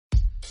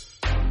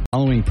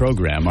Following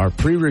program are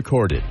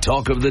pre-recorded.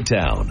 Talk of the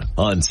Town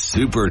on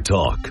Super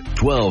Talk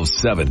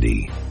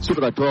 1270. Super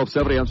Talk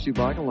 1270. I'm Steve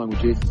Michael along with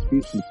Jason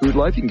Speed from Crude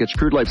Life. You can catch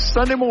Crude Life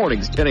Sunday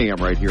mornings, 10 a.m.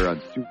 right here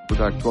on Super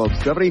Talk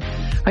 1270.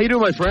 How you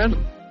doing, my friend?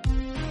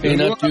 Hey,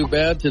 not too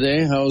bad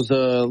today. How's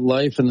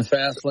life in the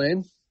fast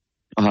lane?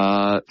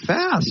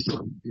 Fast.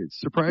 It's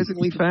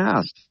surprisingly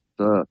fast.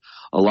 A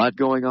lot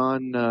going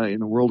on in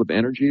the world of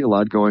energy, a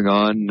lot going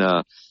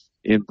on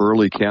in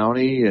Burleigh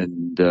County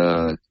and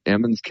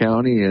Emmons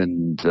County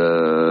and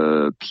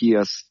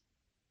PSC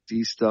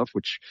stuff,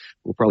 which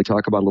we'll probably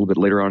talk about a little bit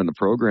later on in the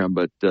program.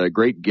 But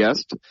great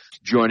guest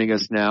joining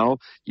us now.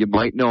 You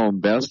might know him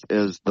best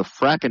as the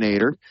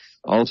Frackinator,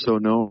 also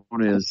known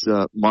as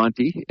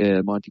Monty.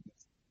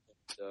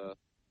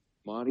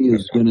 Monty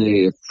has been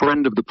a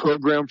friend of the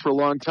program for a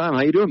long time.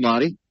 How you doing,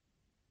 Monty?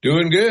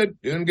 Doing good.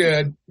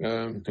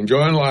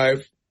 Enjoying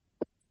life.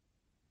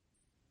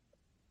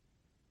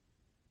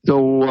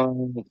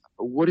 So,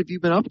 what have you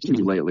been up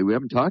to lately? We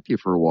haven't talked to you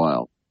for a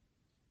while.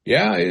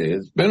 Yeah,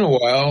 it's been a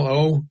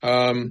while.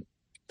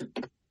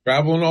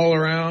 Traveling all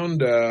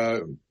around,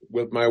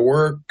 with my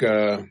work.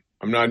 I'm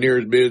not near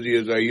as busy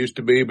as I used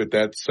to be, but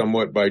that's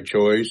somewhat by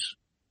choice.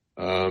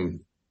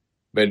 Been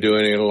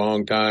doing it a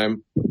long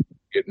time,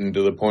 getting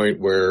to the point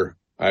where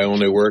I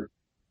only work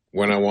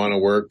when I want to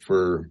work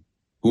for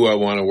who I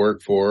want to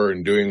work for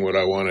and doing what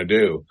I want to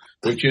do,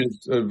 which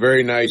is a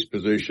very nice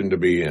position to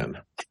be in.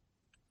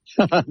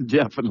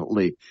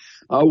 Definitely.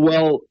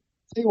 Well,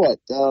 tell you what,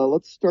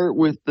 let's start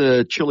with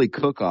the chili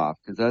cook-off,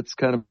 because that's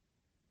kind of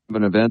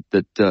an event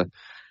that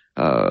it's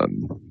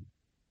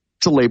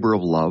a labor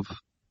of love,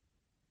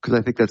 because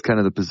I think that's kind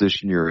of the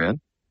position you're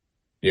in.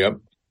 Yep.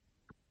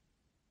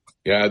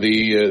 Yeah,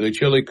 the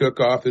chili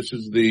cook-off, this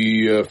is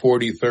the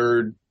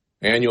 43rd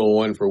annual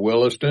one for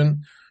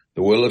Williston.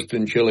 The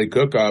Williston Chili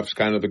Cook-Off is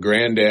kind of the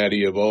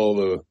granddaddy of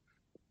all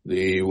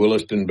the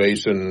Williston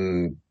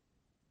Basin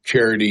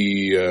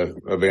charity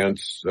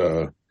events,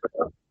 and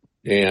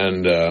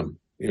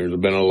there's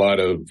been a lot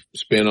of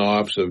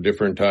spin-offs of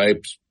different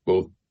types,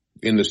 both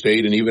in the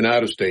state and even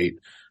out of state,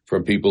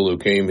 from people who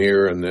came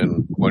here and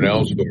then went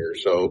elsewhere.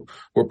 So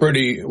we're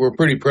pretty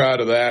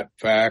proud of that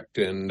fact,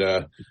 and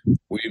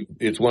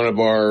it's one of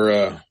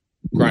our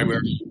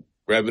primary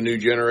revenue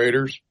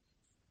generators.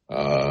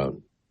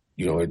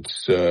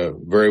 It's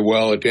very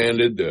well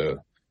attended.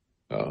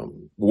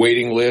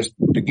 Waiting list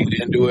to get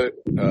into it.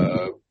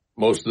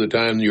 Most of the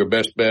time, your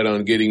best bet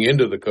on getting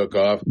into the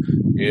cook-off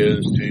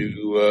is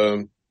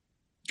to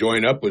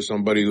join up with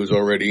somebody who's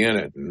already in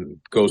it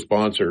and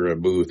co-sponsor a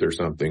booth or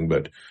something.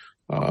 But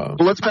well,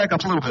 let's back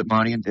up a little bit,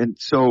 Monty. And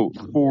so,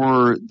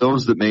 for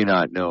those that may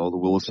not know, the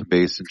Williston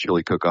Basin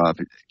Chili Cook-Off,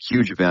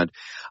 huge event.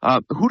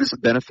 Who does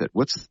it benefit?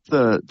 What's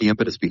the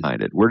impetus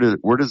behind it?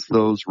 Where does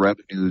those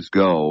revenues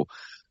go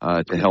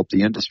to help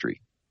the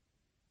industry?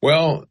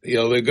 Well,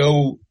 they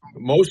go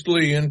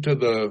mostly into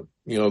the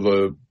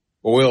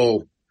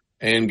oil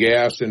and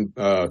gas and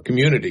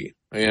community.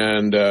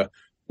 And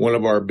one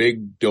of our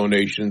big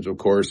donations, of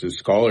course, is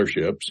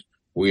scholarships.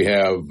 We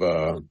have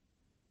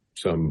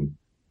some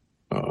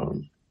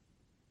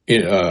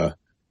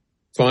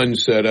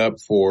funds set up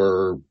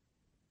for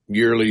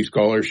yearly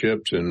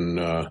scholarships in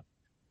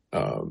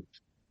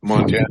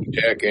Montana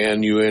Tech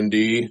and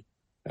UND,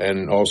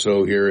 and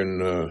also here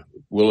in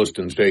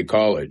Williston State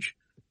College.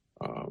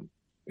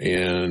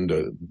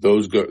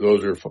 Those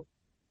are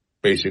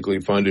basically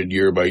funded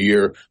year by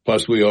year.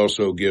 Plus, we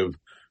also give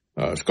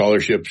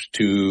scholarships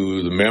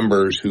to the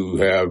members who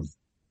have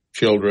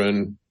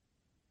children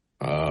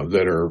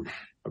that are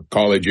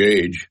college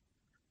age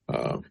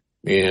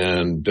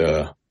and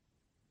are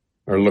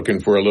looking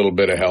for a little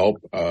bit of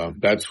help.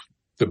 That's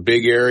the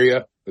big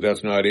area, but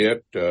that's not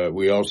it.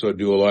 We also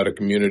do a lot of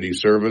community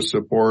service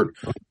support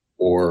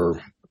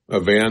or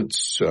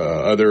events,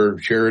 other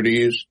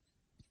charities.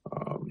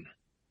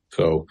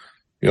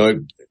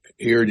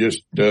 Here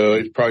just,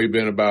 it's probably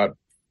been about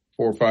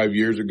 4 or 5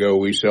 years ago,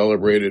 we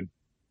celebrated,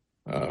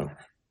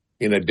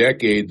 in a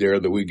decade there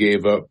that we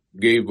gave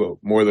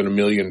more than $1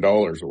 million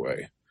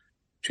away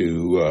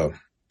to,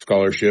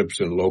 scholarships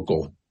and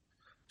local.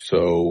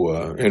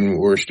 So, and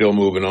we're still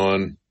moving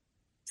on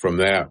from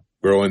that,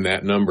 growing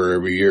that number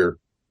every year.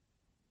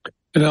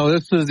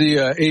 This is the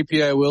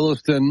API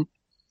Williston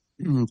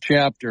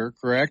chapter,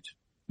 correct?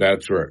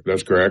 That's right.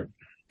 That's correct.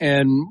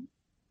 And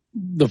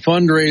the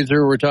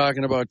fundraiser we're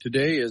talking about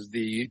today is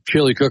the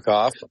Chili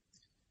Cook-Off.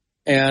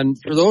 And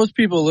for those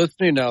people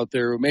listening out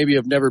there who maybe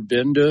have never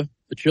been to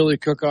the Chili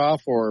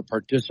Cook-Off or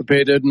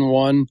participated in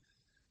one,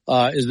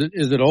 is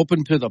it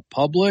open to the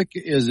public?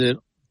 Is it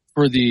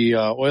for the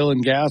oil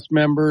and gas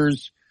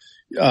members?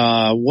 If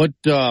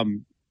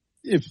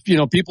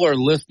people are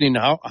listening,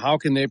 how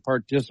can they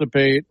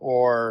participate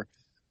or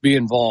be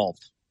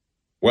involved?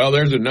 Well,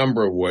 there's a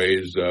number of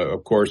ways.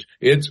 Of course,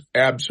 it's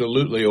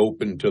absolutely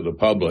open to the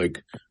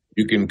public.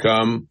 You can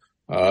come,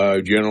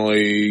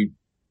 generally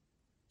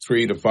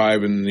 3 to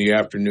 5 in the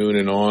afternoon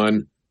and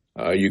on.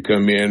 You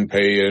come in,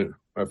 pay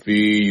a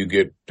fee. You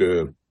get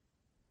to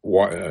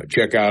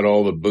check out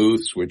all the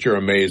booths, which are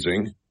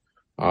amazing.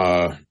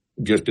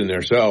 just in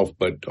theirself,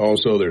 but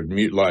also there's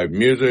live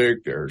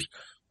music, there's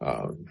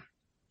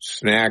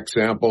snack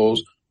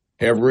samples.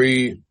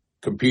 Every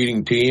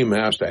competing team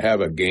has to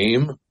have a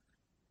game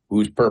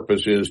whose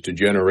purpose is to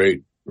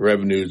generate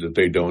revenues that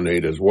they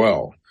donate as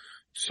well.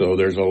 So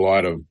there's a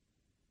lot of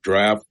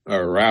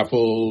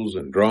raffles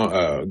and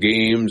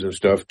games and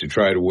stuff to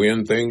try to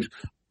win things.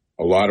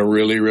 A lot of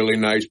really, really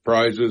nice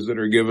prizes that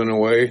are given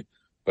away.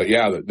 But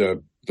yeah,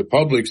 the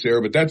public's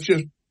there, but that's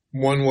just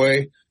one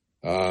way.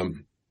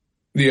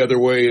 The other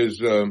way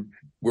is,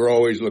 we're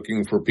always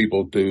looking for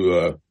people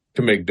to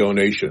make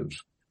donations.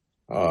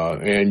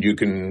 And you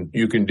can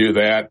do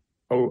that.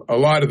 A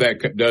lot of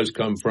that does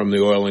come from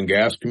the oil and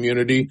gas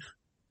community,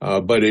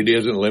 but it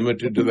isn't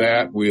limited to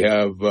that. We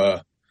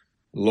have,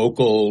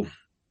 local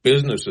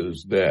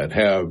businesses that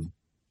have,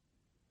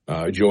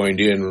 joined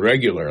in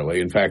regularly.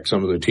 In fact,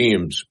 some of the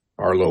teams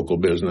are local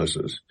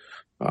businesses.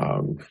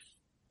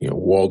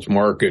 Walt's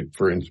Market,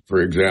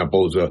 for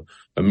example, is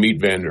a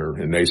meat vendor,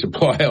 and they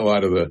supply a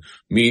lot of the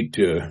meat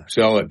to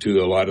sell it to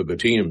a lot of the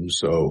teams.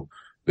 So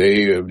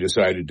they have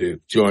decided to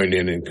join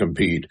in and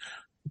compete.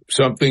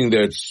 Something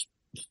that's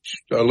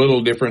a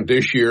little different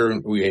this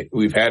year.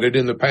 We've had it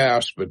in the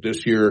past, but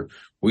this year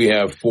we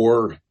have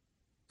 4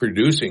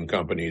 producing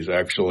companies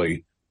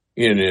actually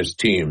in his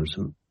teams.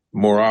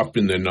 More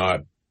often than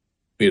not,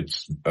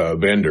 it's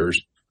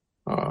vendors,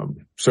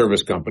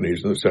 service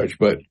companies and such.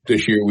 But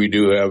this year we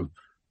do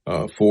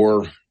have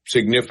 4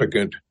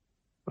 significant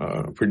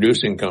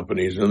producing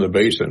companies in the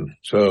basin.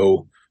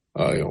 So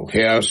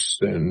Hess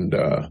and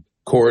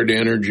Cord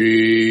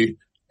Energy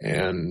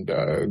and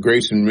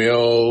Grayson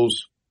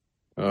Mills,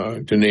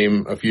 to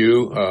name a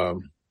few.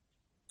 Of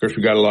course,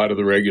 we got a lot of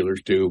the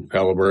regulars too,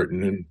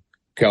 Halliburton and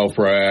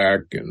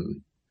Calfrac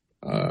and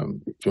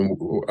some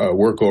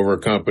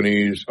workover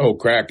companies. Oh,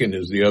 Kraken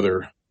is the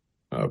other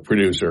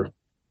producer.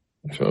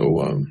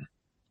 So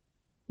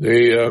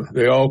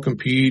they all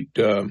compete.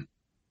 And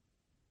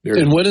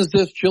when is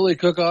this chili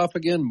cook-off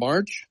again?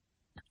 March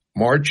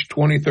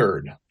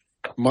 23rd.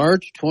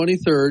 March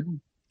 23rd,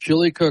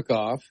 chili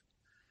cook-off.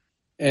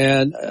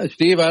 And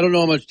Steve, I don't know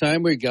how much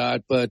time we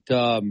got, but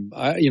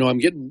I'm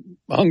getting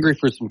hungry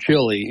for some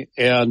chili,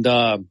 and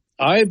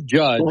I've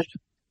judged.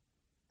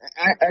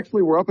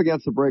 Actually, we're up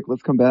against the break.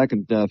 Let's come back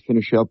and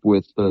finish up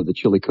with the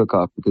chili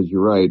cook-off, because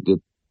you're right.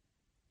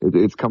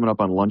 It's coming up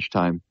on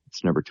lunchtime.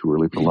 It's never too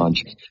early for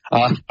lunch.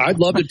 I'd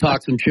love to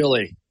talk some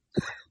chili.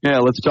 Yeah,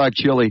 let's talk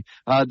chili.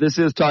 This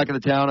is Talk of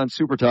the Town on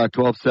Super Talk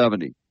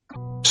 1270.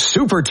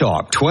 Super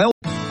Talk 12.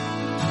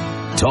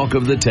 Talk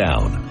of the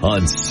Town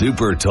on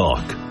Super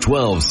Talk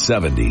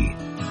 1270.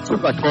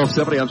 Super Talk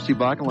 1270. I'm Steve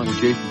Bach, along with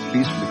Jason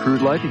Spees from the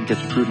Crude Life. You can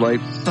catch the Crude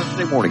Life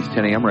Sunday mornings,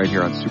 10 a.m. right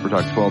here on Super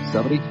Talk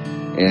 1270.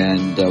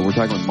 And we're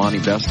talking with Monty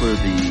Bessler,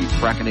 the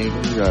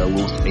Frackinator,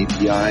 Wilson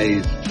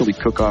API chili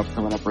cook-off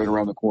coming up right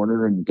around the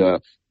corner. And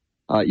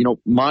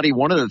Monty,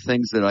 one of the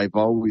things that I've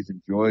always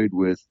enjoyed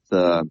with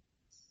the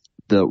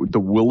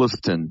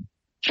Williston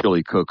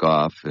chili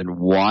cook-off and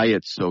why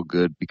it's so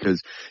good,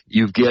 because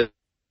you get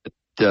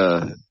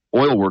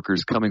oil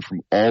workers coming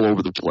from all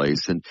over the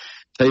place. And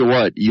tell you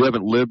what, you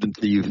haven't lived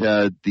until you've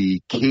had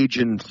the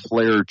Cajun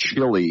Flair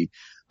chili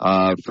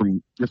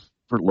from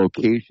different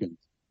locations.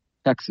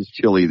 Texas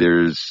chili,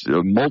 there's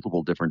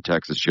multiple different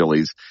Texas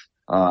chilies,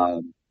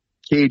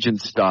 Cajun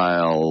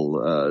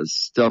style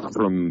stuff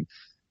from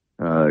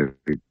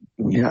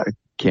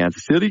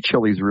Kansas City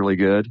chili's really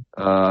good.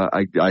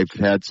 I've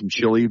had some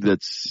chili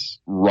that's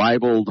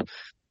rivaled,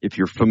 if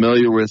you're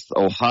familiar with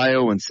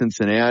Ohio and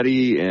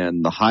Cincinnati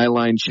and the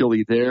Highline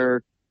chili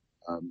there.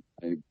 I've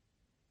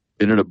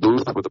been in a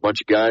booth with a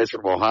bunch of guys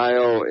from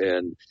Ohio,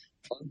 and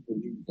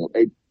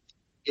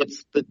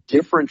it's the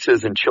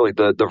differences in chili.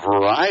 The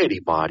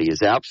variety body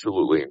is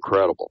absolutely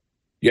incredible.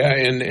 Yeah,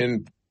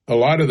 and a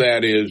lot of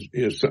that is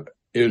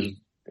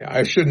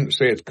I shouldn't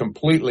say it's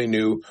completely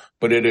new,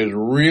 but it is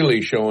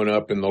really showing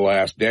up in the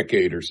last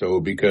decade or so,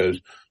 because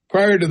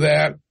prior to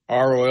that,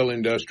 our oil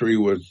industry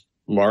was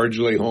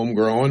largely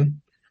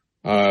homegrown.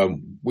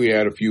 We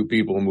had a few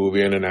people move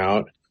in and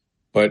out,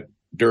 but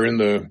during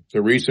the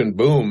recent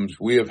booms,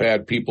 we have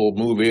had people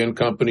move in,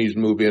 companies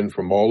move in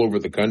from all over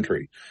the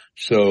country.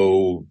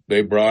 So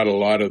they brought a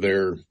lot of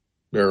their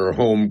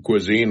home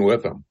cuisine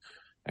with them.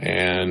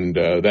 And,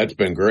 that's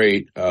been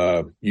great.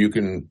 You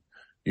can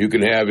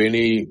have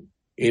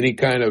any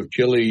kind of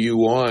chili you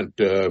want,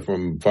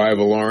 from 5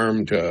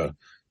 Alarm to,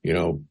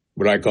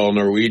 what I call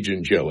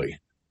Norwegian chili.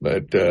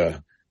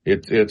 But,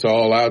 it's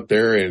all out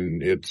there,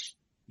 and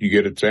you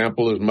get a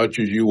sample as much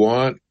as you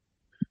want.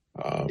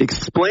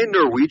 Explain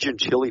Norwegian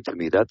chili to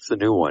me. That's the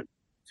new one.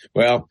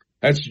 Well,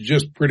 that's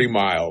just pretty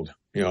mild.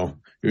 You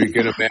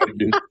can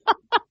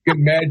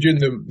imagine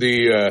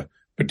the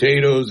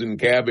potatoes and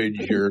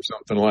cabbage or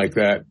something like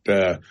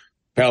that,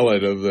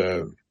 palate of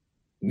the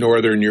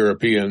Northern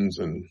Europeans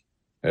and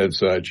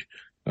such.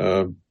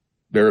 They're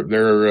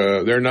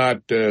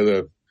not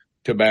the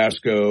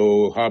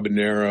Tabasco,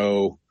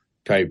 habanero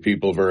type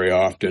people very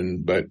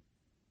often, but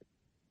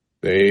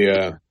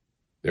they're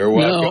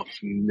welcome.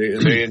 No.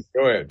 They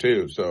enjoy it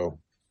too. So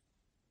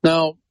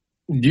now,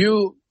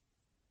 Do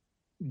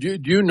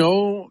you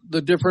know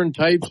the different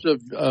types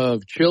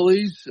of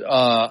chilies?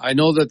 I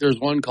know that there's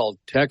one called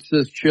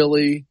Texas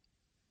chili.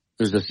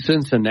 There's a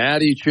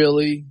Cincinnati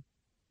chili.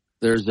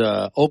 There's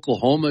a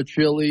Oklahoma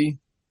chili.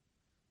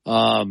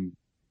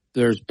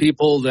 There's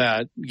people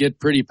that get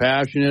pretty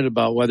passionate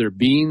about whether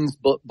beans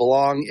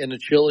belong in a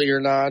chili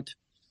or not.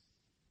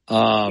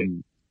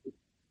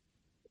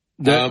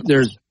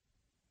 There's.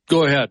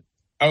 Go ahead.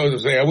 I was going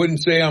to say, I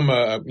wouldn't say I'm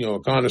a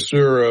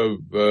connoisseur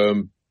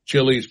of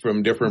chilies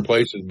from different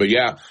places, but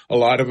yeah, a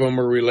lot of them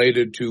are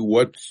related to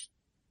what's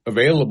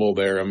available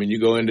there. I mean, you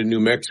go into New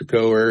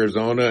Mexico,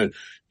 Arizona,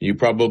 you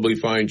probably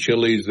find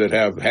chilies that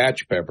have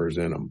hatch peppers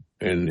in them.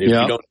 And if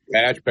you don't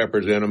have hatch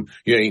peppers in them,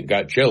 you ain't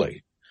got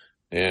chili.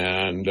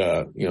 And,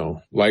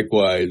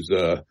 likewise,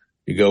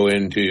 you go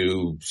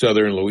into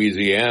southern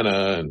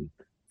Louisiana, and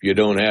if you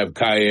don't have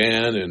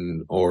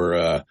cayenne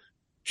or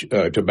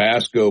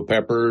Tabasco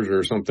peppers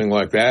or something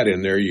like that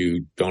in there,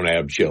 you don't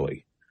have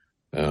chili.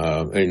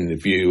 And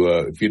if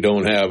you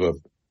don't have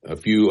a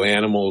few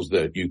animals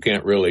that you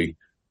can't really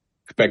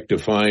expect to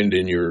find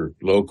in your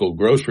local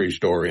grocery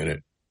store in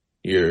it,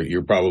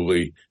 you're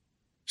probably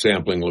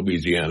sampling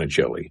Louisiana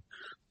chili.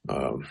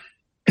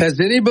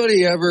 Has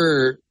anybody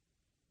ever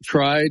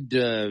tried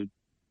to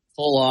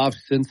pull off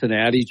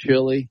Cincinnati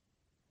chili?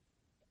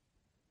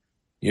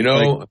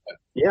 The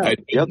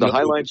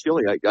Highline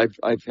chili.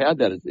 I've had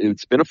that.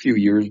 It's been a few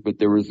years, but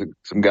there was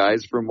some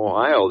guys from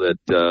Ohio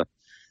that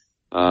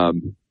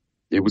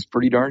it was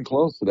pretty darn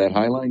close to that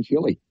Highline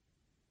chili.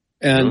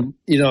 And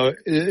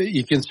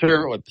you can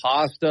serve it with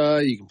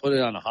pasta. You can put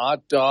it on a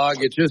hot dog.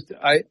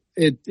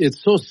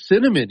 It's so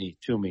cinnamony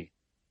to me.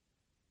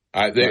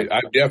 I've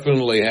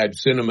definitely had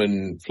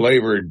cinnamon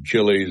flavored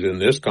chilies in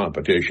this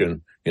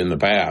competition in the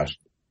past.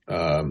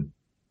 So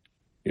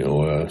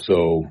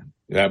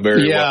that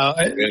very well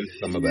been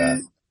some of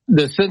that.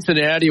 The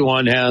Cincinnati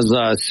one has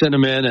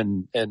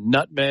cinnamon and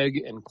nutmeg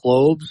and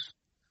cloves.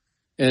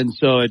 And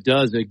so it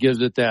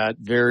gives it that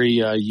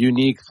very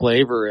unique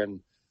flavor. And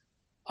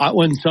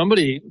when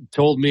somebody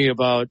told me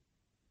about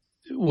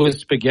with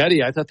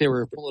spaghetti, I thought they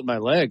were pulling my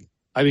leg.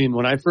 I mean,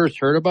 when I first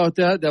heard about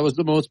that was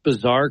the most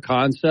bizarre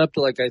concept.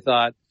 Like, I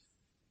thought,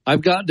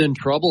 I've gotten in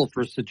trouble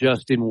for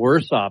suggesting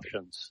worse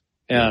options.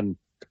 And,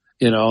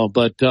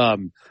 but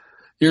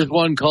here's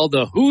one called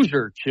the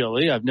Hoosier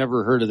chili. I've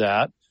never heard of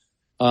that.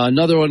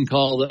 Another one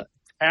called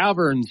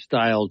Tavern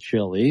Style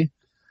chili.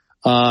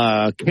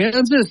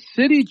 Kansas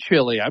City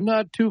chili. I'm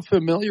not too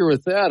familiar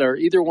with that, or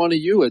either one of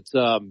you. It's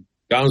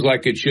sounds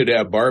like it should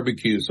have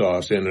barbecue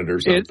sauce in it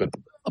or something.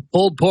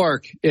 Pulled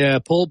pork. Yeah,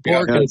 pulled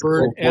pork and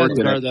burnt ends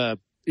are the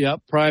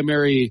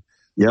primary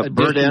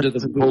burnt ends to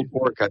the and pulled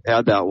pork. I've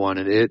had that one,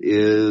 and it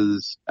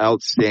is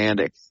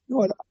outstanding. You know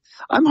what?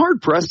 I'm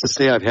hard pressed to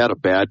say I've had a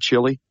bad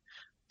chili.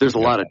 There's a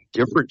lot of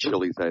different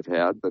chilies I've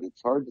had, but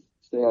it's hard to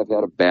say I've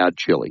had a bad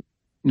chili.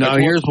 Now,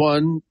 here's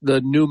one, the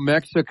New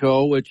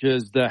Mexico, which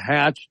is the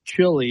Hatch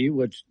chili,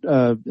 which,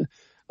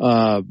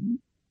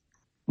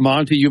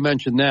 Monty, you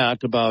mentioned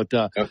that about,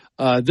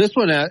 this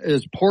one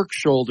is pork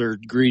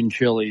shouldered green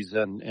chilies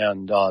and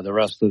the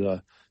rest of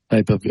the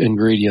type of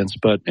ingredients.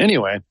 But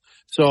anyway,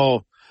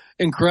 so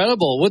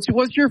incredible.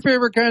 What's your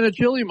favorite kind of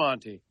chili,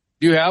 Monty?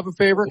 Do you have a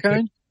favorite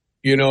kind?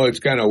 It's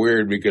kind of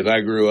weird because I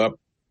grew up,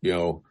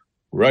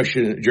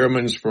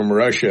 Germans from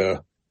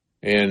Russia,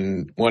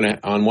 and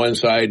on one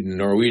side and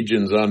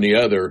Norwegians on the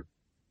other.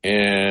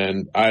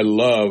 And I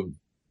love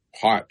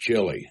hot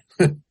chili.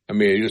 I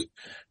mean, just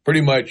pretty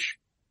much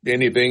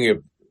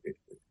anything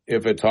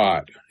if it's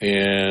hot.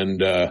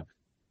 And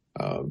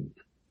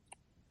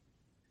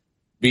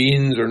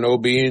beans or no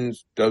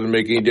beans doesn't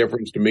make any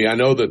difference to me. I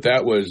know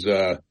that was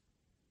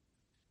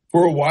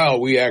for a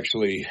while we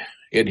actually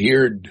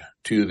adhered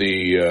to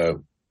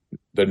the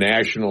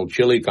national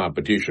chili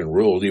competition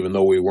rules, even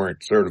though we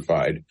weren't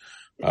certified.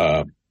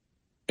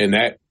 And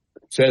that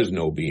says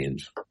no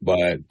beans,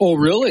 but. Oh,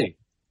 really?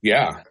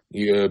 Yeah.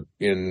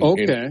 In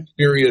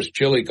serious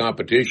chili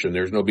competition,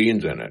 there's no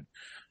beans in it.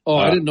 Oh,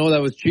 I didn't know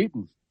that was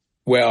cheating.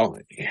 Well,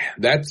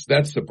 that's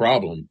the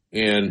problem.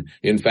 And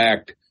in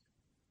fact,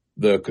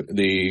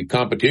 the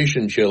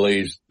competition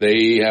chilies,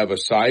 they have a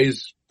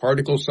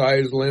particle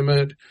size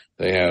limit.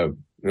 They have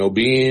no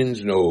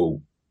beans,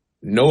 no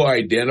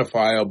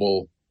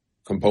identifiable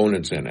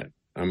components in it.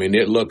 I mean,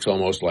 it looks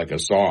almost like a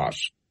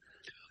sauce.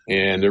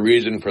 And the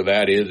reason for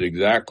that is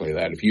exactly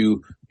that. If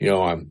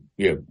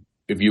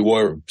if you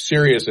were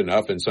serious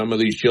enough, and some of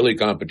these chili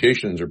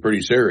competitions are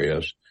pretty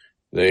serious,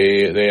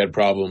 they had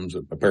problems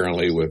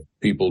apparently with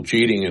people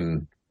cheating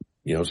and,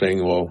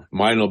 saying, well,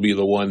 mine will be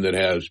the one that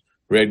has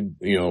red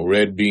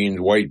beans,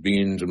 white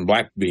beans, and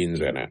black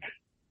beans in it.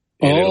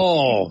 And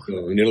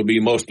it'll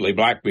be mostly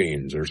black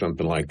beans or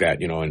something like that,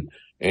 and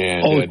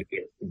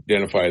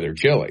identify their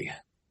chili.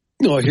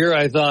 Well, here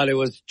I thought it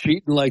was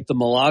cheating like the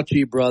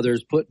Malachi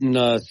brothers putting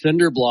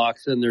cinder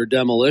blocks in their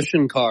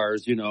demolition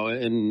cars, in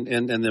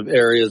the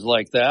areas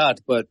like that.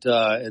 But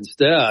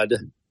instead,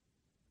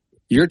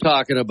 you're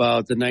talking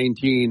about the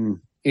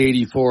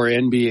 '84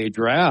 NBA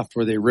draft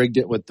where they rigged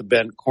it with the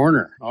bent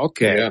corner.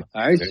 Okay, Yeah.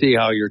 I see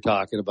how you're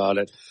talking about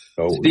it.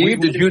 So Steve,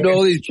 did you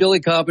know these chili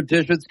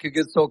competitions could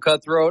get so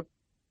cutthroat?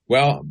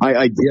 Well,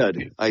 I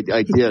did. I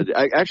did.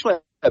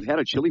 I've had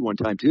a chili one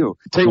time too.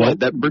 Tell you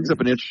what, that brings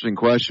up an interesting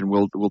question.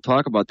 We'll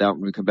talk about that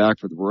when we come back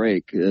for the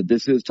break.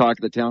 This is Talk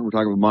of the Town. We're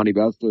talking with Monty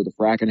Bessler, the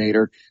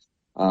Frackinator,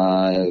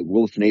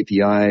 Williston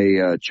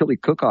API chili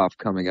cook-off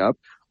coming up.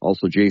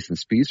 Also, Jason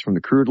Spees from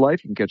the Crude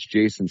Life. You can catch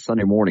Jason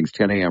Sunday mornings,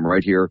 10 a.m.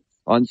 right here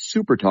on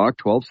Super Talk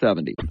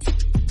 1270.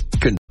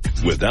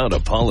 Without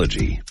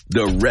apology,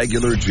 The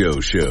Regular Joe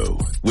Show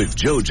with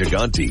Joe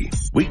Gigante.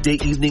 Weekday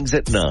evenings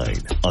at 9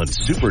 on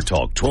Super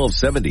Talk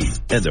 1270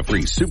 and the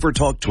free Super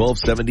Talk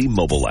 1270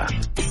 mobile app.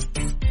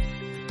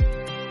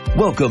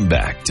 Welcome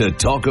back to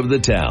Talk of the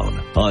Town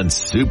on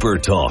Super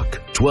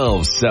Talk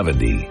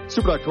 1270.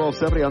 Super Talk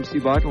 1270. I'm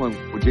Steve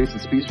Bachman with Jason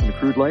Spees from the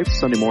Crude Life.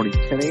 Sunday morning,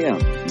 10 a.m.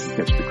 You can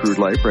catch the Crude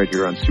Life right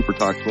here on Super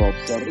Talk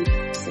 1270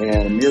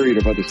 and a myriad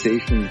of other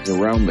stations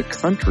around the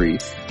country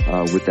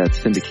with that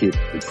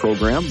syndicated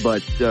program.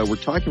 But we're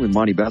talking with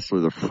Monty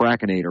Bessler, the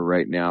Frackinator,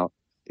 right now.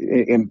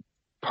 And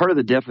part of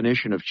the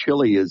definition of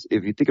chili is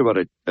if you think about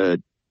a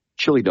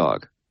chili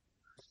dog,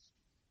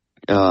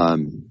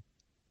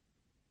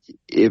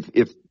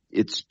 if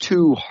it's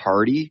too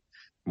hearty,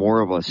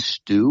 more of a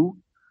stew,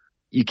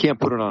 you can't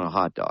put it on a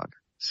hot dog.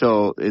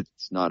 So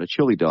it's not a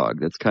chili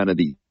dog. That's kind of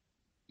the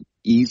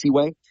easy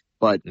way.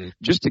 But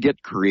just to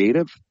get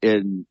creative,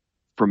 and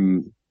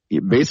from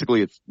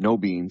basically it's no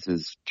beans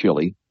is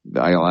chili.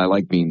 I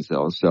like beans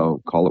though,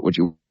 so call it what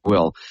you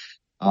will.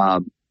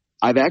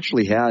 I've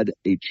actually had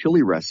a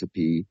chili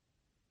recipe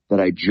that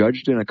I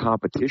judged in a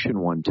competition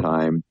one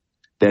time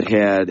that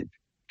had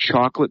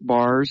chocolate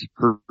bars,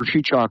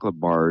 Hershey chocolate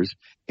bars,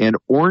 and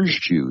orange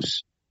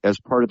juice as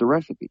part of the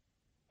recipe.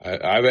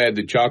 I've had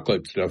the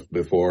chocolate stuff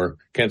before.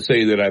 Can't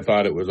say that I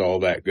thought it was all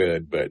that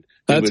good, but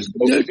it's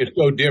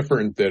so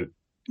different that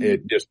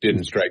it just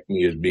didn't strike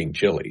me as being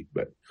chili.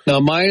 But now,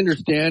 my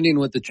understanding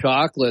with the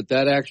chocolate,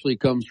 that actually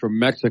comes from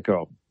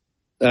Mexico.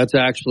 That's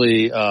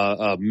actually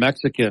a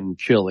Mexican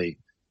chili,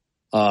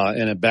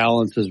 and it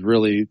balances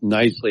really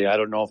nicely. I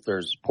don't know if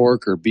there's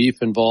pork or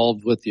beef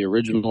involved with the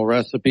original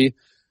recipe,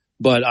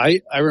 but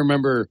I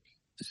remember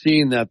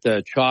seeing that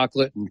the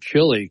chocolate and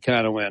chili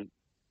kind of went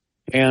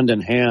hand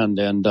in hand,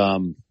 and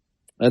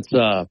that's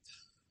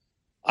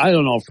I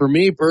don't know. For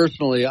me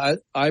personally,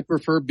 I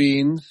prefer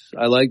beans.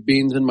 I like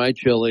beans in my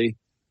chili.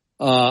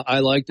 I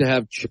like to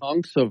have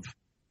chunks of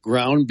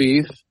ground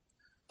beef.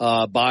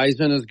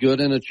 Bison is good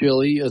in a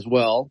chili as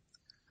well.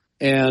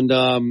 And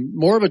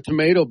more of a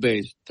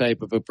tomato-based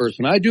type of a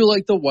person. I do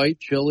like the white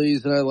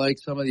chilies, and I like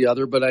some of the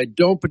other, but I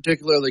don't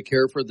particularly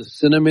care for the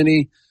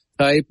cinnamony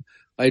type.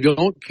 I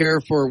don't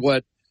care for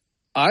what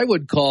I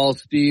would call,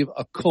 Steve,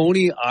 a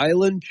Coney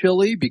Island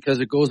chili, because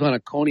it goes on a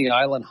Coney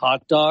Island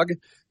hot dog.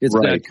 It's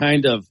right. That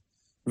kind of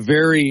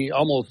very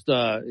almost,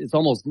 it's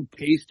almost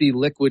pasty,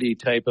 liquidy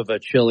type of a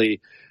chili.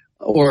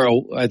 Or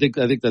I think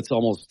that's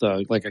almost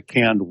like a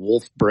canned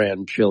Wolf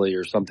brand chili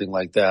or something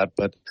like that.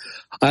 But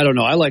I don't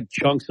know. I like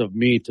chunks of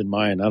meat in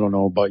mine. I don't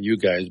know about you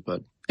guys,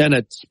 and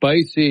it's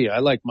spicy. I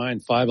like mine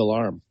 5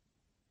 alarm.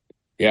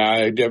 Yeah,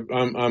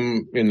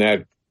 I'm in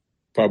that,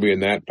 probably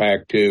in that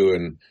pack too.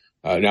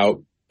 And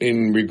now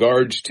in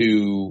regards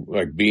to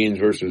like beans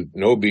versus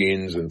no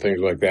beans and things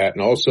like that,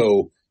 and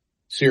also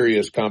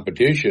serious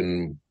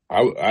competition,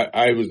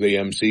 I was the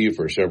MC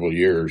for several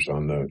years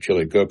on the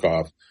chili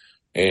cook-off.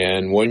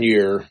 And one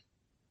year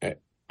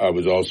I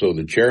was also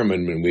the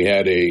chairman, and we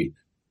had a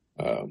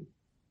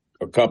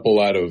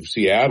couple out of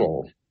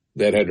Seattle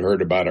that had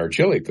heard about our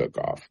chili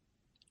cook-off.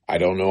 I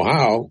don't know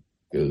how,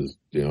 because,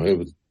 it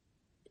was,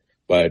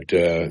 but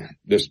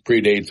this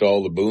predates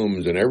all the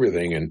booms and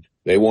everything, and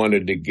they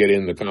wanted to get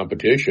in the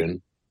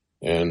competition.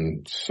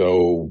 And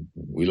so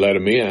we let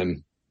them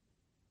in,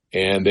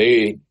 and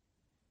they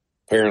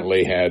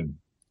apparently had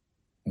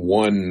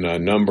won a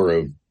number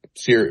of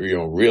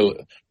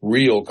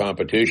real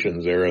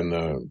competitions there in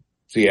the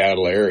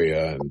Seattle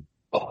area,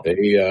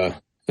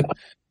 and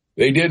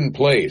they didn't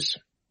place.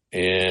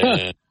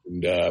 And,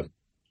 of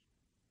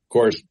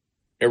course,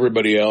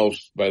 everybody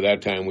else, by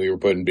that time we were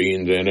putting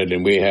beans in it,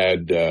 and we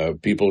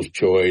had, People's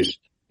Choice.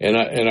 And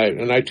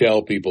I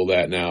tell people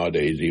that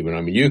nowadays even.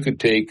 I mean, you could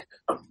take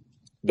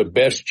the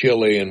best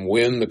chili and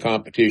win the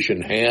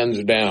competition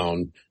hands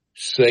down,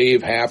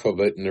 save half of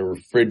it in the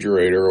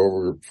refrigerator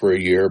over for a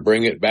year,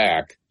 bring it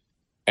back,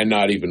 and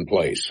not even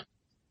place.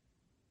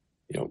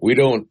 We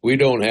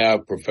don't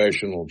have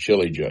professional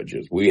chili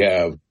judges. We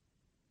have,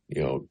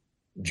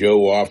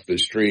 Joe off the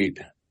street,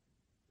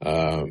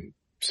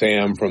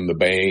 Sam from the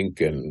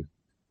bank, and,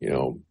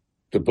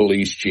 the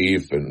police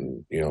chief,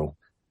 and,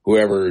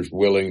 whoever is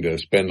willing to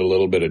spend a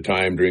little bit of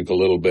time, drink a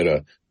little bit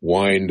of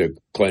wine to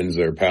cleanse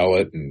their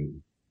palate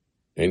and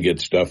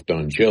get stuffed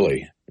on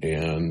chili.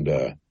 And,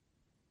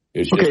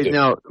 it's okay.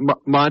 Now,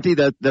 Monty,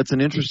 that's an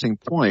interesting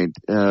point.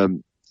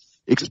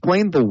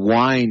 Explain the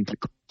wine to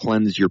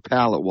cleanse your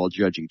palate while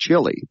judging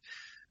chili,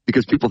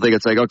 because people think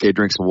it's like, okay,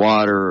 drink some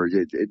water.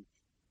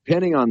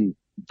 Depending on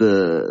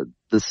the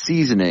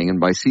seasoning, and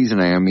by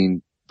seasoning I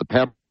mean the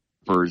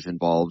peppers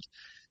involved,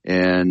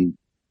 and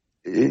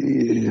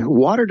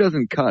water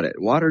doesn't cut it.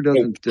 Water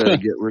doesn't get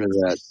rid of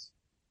that.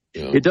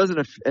 Yeah. It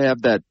doesn't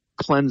have that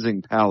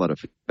cleansing palate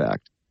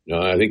effect. No,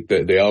 I think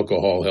that the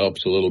alcohol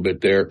helps a little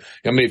bit there.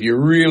 I mean, if you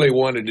really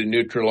wanted to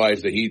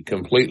neutralize the heat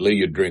completely,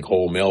 you'd drink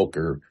whole milk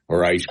or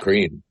ice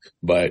cream,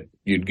 but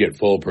you'd get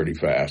full pretty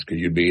fast because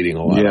you'd be eating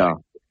a lot. Yeah.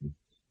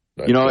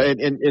 But,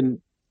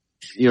 and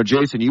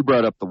Jason, you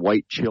brought up the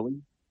white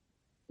chili,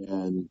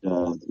 and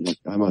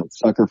I'm a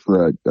sucker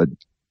for a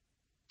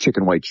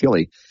chicken white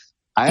chili.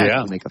 I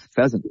actually make a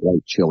pheasant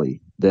white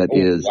chili that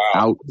is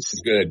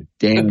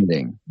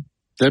outstanding.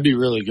 That'd be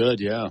really good,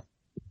 yeah.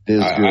 It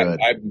is good.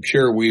 I'm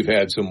sure we've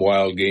had some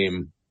wild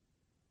game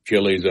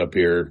chilies up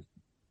here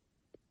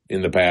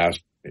in the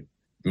past.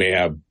 May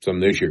have some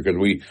this year because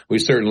we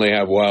certainly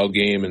have wild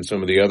game in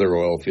some of the other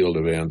oil field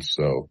events.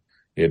 So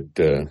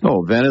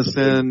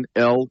venison,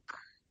 elk.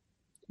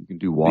 You can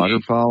do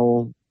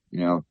waterfowl.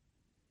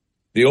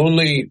 The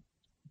only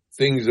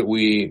things that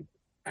we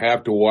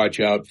have to watch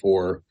out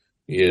for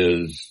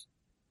is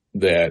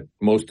that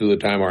most of the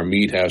time our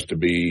meat has to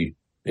be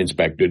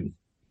inspected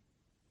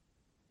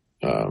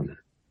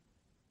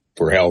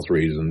for health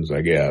reasons,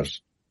 I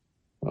guess.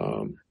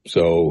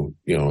 So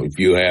if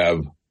you have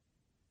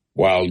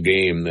wild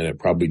game, then it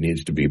probably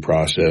needs to be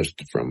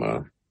processed from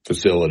a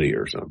facility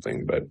or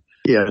something. But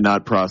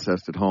not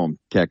processed at home,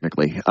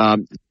 technically.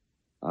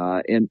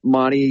 And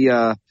Monty,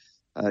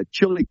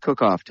 chili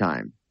cook-off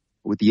time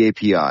with the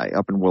API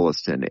up in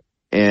Williston.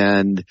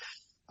 And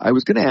I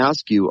was going to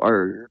ask you,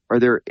 are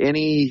there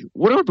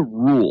what are the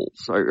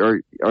rules?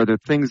 Are there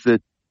things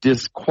that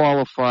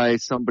disqualify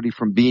somebody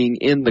from being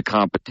in the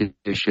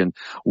competition?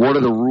 What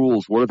are the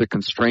rules? What are the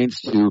constraints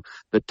to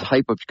the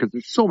type of, because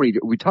there's so many,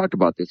 we talked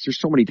about this, there's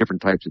so many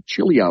different types of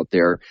chili out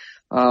there.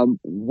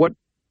 What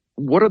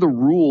are the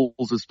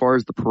rules as far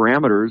as the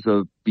parameters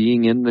of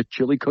being in the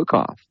chili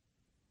cook-off?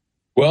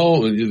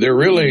 Well,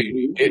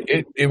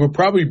 it would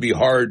probably be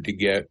hard to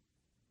get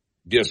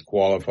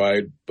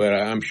disqualified, but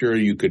I'm sure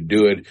you could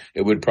do it.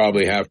 It would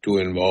probably have to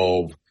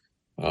involve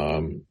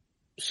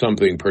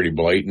something pretty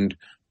blatant.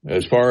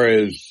 As far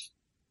as,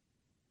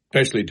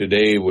 especially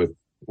today,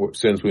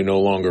 since we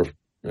no longer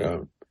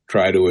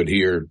try to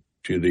adhere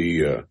to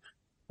the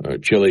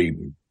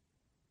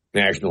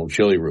national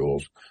chili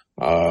rules,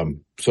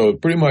 so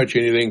pretty much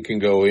anything can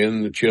go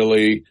in the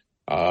chili.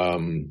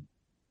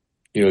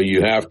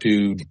 You have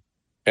to,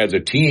 as a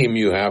team,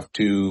 you have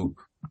to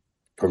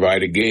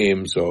provide a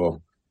game,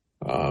 so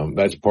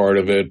that's part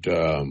of it.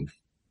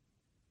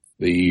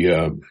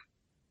 The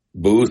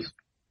booth,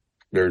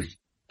 there's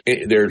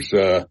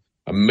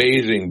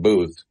amazing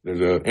booth.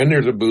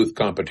 There's a booth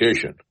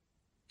competition.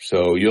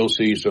 So you'll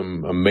see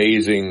some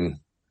amazing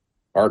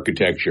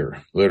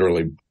architecture.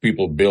 Literally,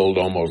 people build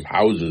almost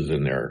houses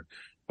in there,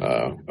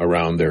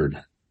 around there.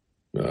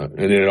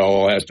 And it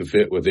all has to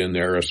fit within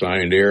their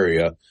assigned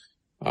area.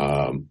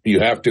 You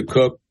have to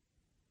cook,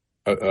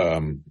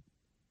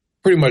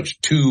 pretty much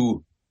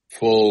 2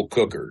 full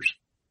cookers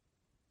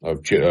of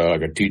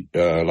like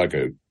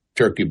a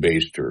turkey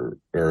baster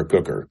or a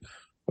cooker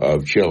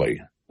of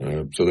chili.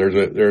 So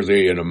there's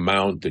an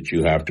amount that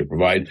you have to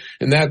provide,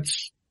 and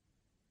that's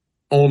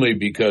only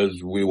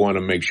because we want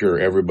to make sure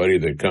everybody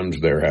that comes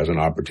there has an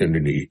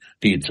opportunity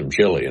to eat some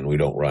chili and we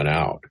don't run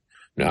out.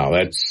 Now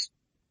and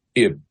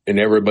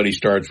everybody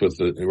starts with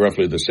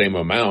roughly the same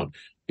amount,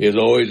 is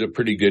always a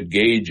pretty good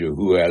gauge of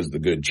who has the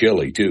good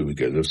chili too,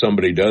 because if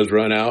somebody does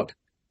run out,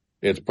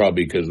 it's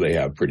probably because they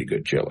have pretty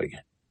good chili.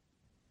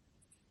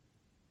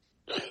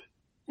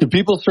 Do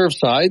people serve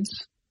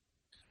sides?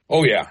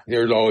 Oh yeah,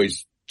 there's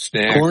always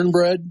snacks.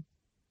 Cornbread?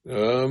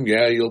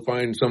 Yeah, you'll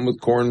find some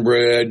with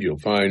cornbread. You'll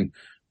find,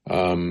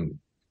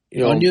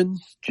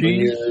 onions,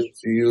 cheese.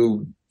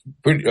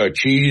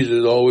 Cheese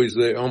is always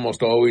there,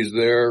 almost always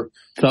there.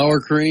 Sour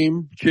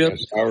cream,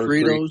 chips, sour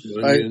Fritos.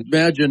 Cream, I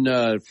imagine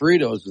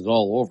Fritos is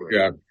all over.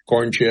 Yeah,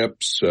 corn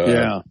chips.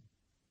 Yeah.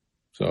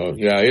 So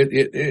yeah,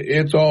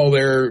 it's all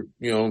there.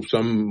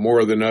 Some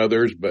more than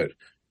others, but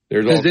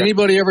there's. Has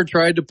anybody ever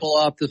tried to pull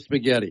off the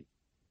spaghetti?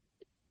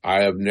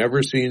 I have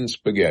never seen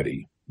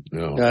spaghetti.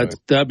 No.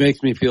 That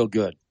makes me feel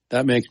good.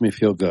 That makes me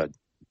feel good.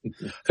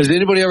 Has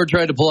anybody ever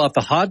tried to pull off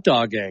the hot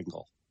dog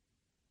angle?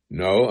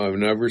 No, I've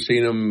never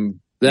seen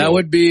them. That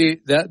would be,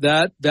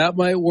 that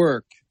might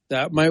work.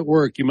 That might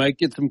work. You might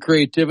get some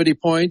creativity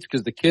points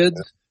because the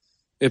kids,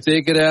 if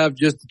they could have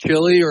just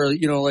chili or,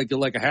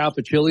 like a half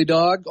a chili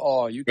dog.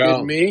 Oh, you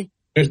kidding me?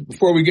 Just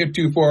before we get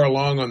too far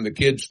along on the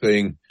kids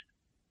thing,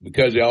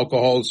 because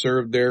alcohol is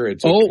served there,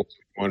 it's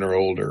 1 or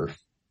older.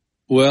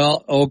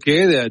 Well,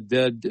 okay,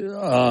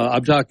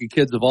 I'm talking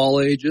kids of all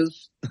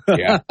ages.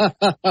 Yeah.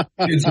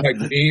 Kids like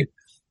me.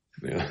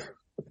 Yeah.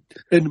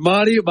 And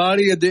Monty,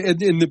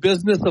 in the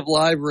business of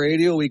live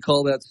radio, we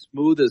call that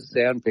smooth as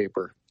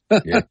sandpaper.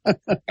 Yeah.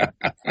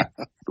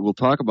 We'll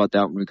talk about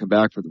that when we come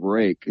back for the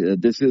break.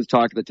 This is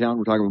Talk of the Town.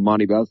 We're talking with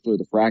Monty Bessler,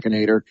 the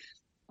Frackinator,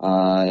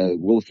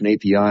 Williston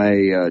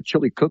API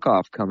chili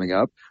cook-off coming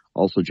up.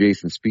 Also,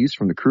 Jason Spees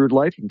from the Crude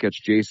Life. You can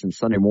catch Jason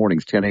Sunday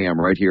mornings, 10 a.m.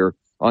 right here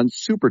on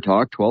Super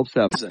Talk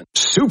 1270.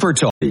 Super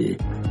Talk.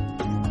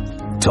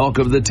 Talk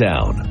of the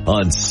town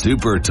on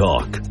Super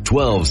Talk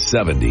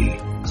 1270.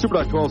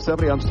 Super Talk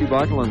 1270. I'm Steve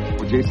Bachel. I'm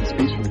with Jason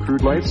Spees from the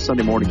Crude Life.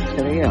 Sunday mornings,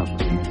 10 a.m. You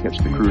can catch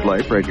the Crude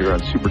Life right here on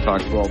Super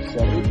Talk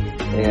 1270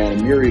 and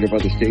a myriad of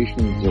other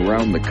stations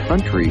around the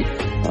country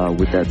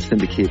with that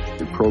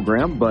syndicated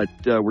program. But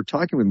we're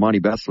talking with Monty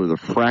Bessler, the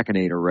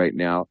Frackinator, right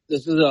now.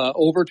 This is a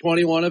over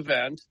 21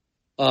 event.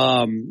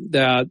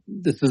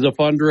 This is a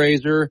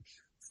fundraiser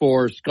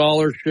for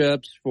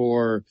scholarships,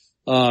 for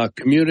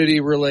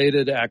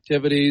community-related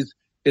activities.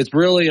 It's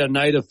really a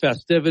night of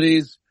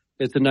festivities.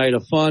 It's a night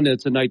of fun.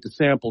 It's a night to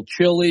sample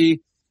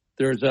chili.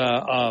 There's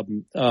a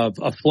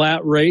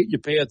flat rate you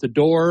pay at the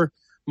door.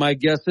 My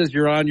guess is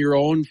you're on your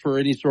own for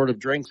any sort of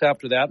drinks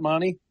after that,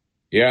 Monty?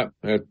 Yeah,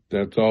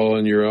 that's all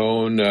on your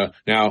own.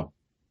 Now,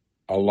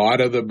 a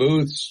lot of the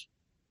booths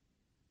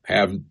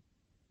have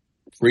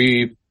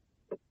free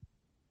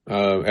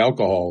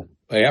alcohol.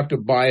 They have to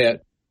buy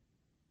it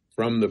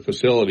from the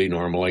facility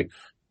normally,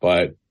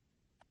 but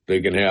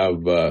they can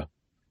have,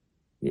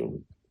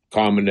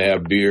 common to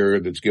have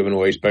beer that's given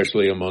away,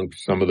 especially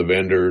amongst some of the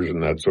vendors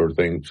and that sort of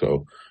thing.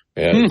 So,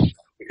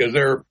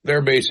 because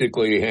they're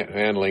basically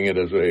handling it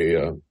as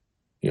a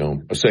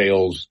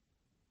sales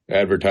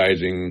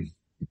advertising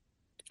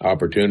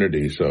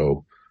opportunity.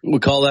 So we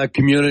call that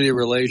community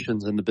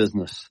relations in the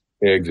business.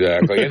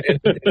 Exactly.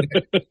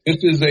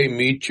 This is a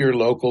meet your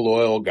local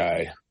oil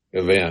guy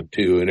event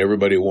too. And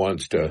everybody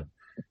wants to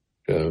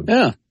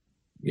get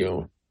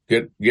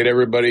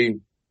everybody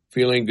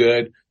feeling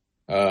good.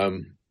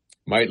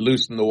 Might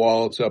loosen the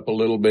wallets up a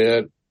little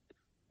bit,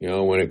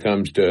 when it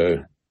comes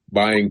to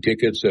buying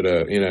tickets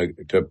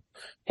to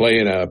play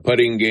in a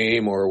putting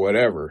game or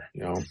whatever,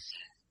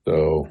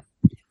 So,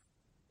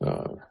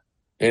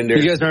 and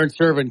you guys aren't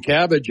serving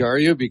cabbage, are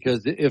you?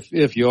 Because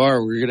if you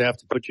are, we're going to have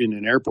to put you in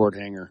an airport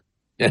hangar.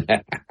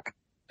 But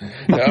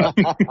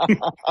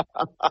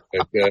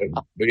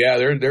yeah,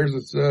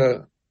 there's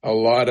a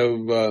lot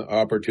of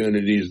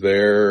opportunities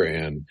there,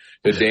 and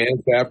the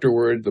dance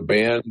afterwards, the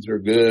bands are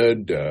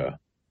good.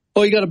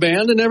 Oh, you got a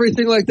band and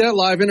everything like that?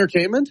 Live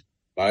entertainment?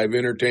 Live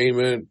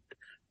entertainment,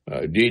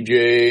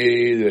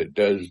 DJ that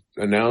does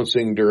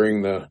announcing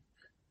during the,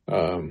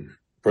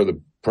 for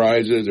the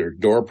prizes or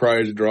door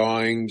prize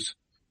drawings.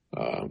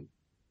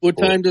 What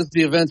time does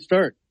the event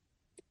start?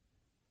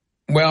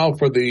 Well,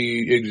 for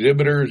the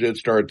exhibitors, it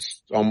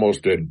starts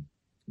almost at,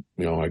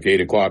 like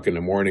 8 o'clock in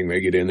the morning.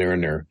 They get in there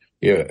and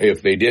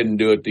if they didn't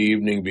do it the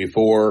evening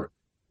before,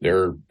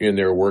 they're in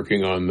there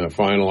working on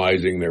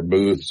finalizing their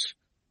booths.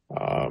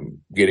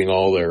 Getting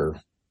all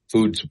their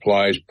food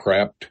supplies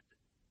prepped,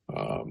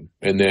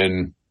 and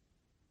then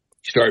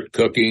start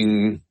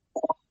cooking,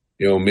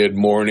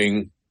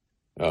 mid-morning.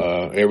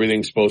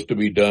 Everything's supposed to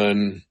be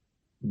done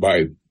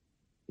by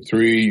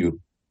 3,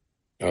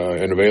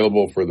 and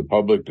available for the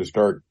public to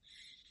start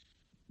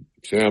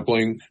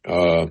sampling.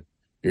 You're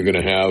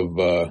going to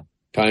have,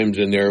 times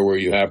in there where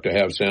you have to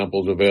have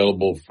samples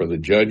available for the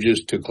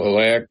judges to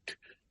collect.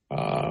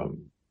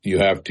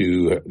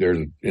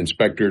 There's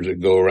inspectors that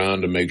go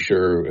around to make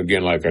sure,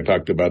 again, like I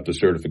talked about the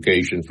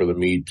certification for the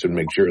meats, and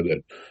make sure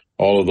that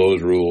all of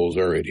those rules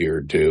are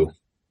adhered to.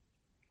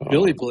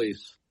 Billy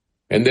police.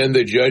 And then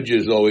the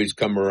judges always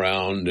come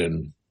around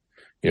and,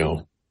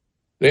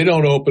 they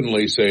don't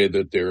openly say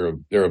that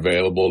they're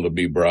available to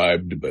be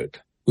bribed, but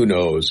who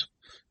knows?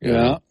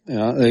 Yeah.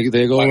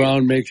 They go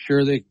around, make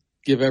sure they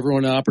give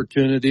everyone an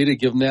opportunity to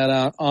give them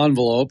that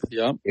envelope.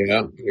 Yep.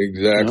 Yeah,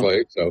 exactly.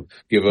 Yep. So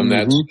give them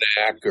that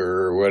snack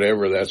or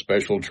whatever, that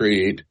special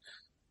treat.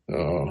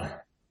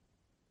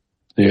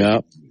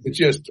 Yeah. It's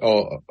just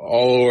all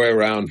the way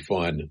around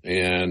fun.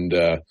 And,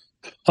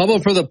 how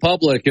about for the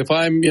public? If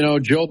I'm,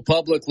 Joe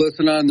Public,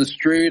 listen on the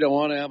street, I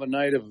want to have a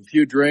night of a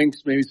few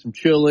drinks, maybe some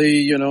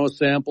chili,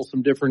 sample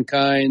some different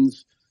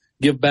kinds,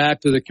 give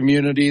back to the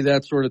community,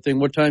 that sort of thing.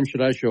 What time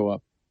should I show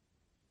up?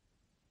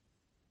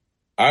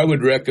 I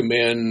would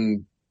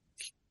recommend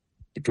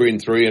between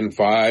 3 and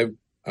 5.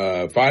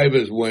 5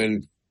 is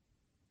when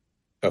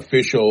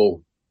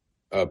official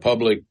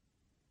public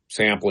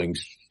sampling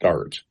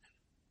starts.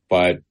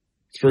 But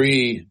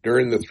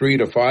during the 3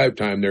 to 5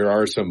 time, there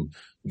are some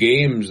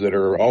games that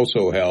are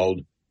also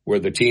held where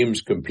the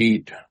teams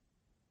compete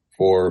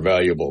for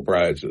valuable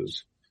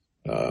prizes.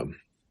 And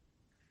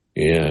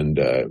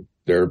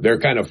they're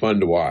kind of fun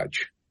to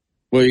watch.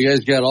 Well, you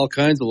guys got all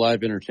kinds of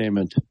live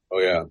entertainment. Oh,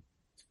 yeah.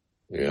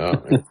 Yeah.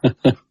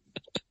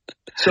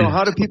 So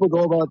how do people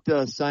go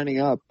about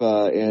signing up?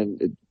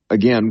 And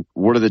again,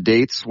 what are the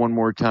dates one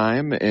more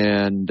time?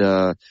 And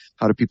how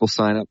do people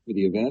sign up for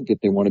the event if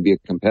they want to be a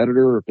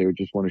competitor or if they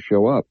just want to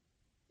show up?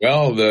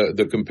 Well,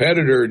 the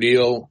competitor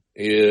deal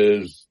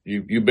is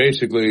you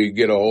basically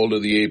get a hold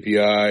of the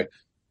API,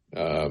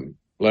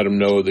 let them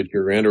know that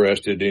you're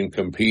interested in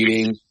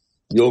competing.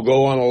 You'll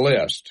go on a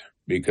list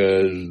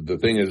because the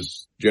thing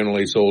is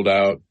generally sold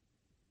out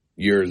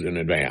years in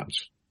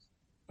advance.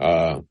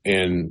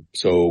 And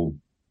so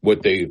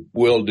what they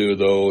will do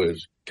though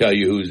is tell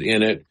you who's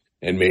in it,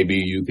 and maybe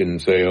you can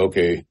say,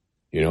 okay,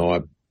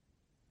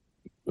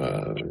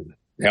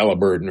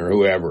 Halliburton or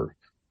whoever.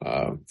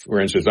 For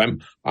instance,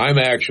 I'm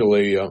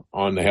actually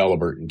on the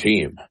Halliburton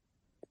team,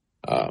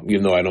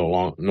 even though I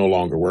no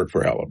longer work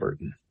for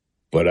Halliburton,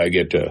 but I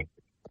get to,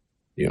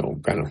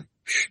 kind of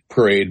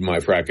parade my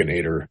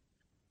Frackinator,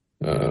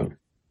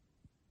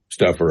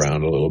 stuff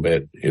around a little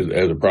bit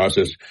as a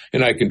process,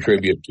 and I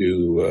contribute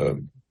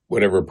to,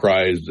 whatever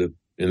prize that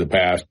in the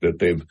past that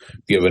they've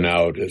given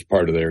out as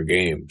part of their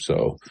game.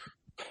 So,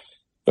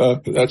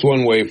 that's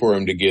one way for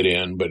them to get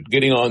in, but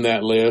getting on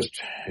that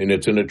list, and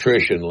it's an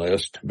attrition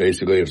list.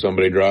 Basically, if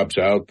somebody drops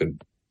out, the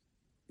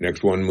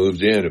next one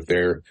moves in. If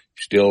they're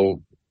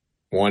still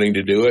wanting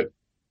to do it,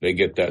 they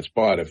get that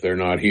spot. If they're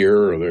not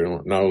here or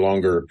they're no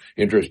longer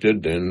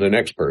interested, then the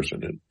next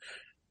person.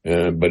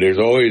 But there's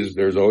always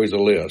a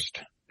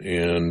list,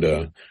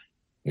 and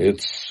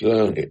it's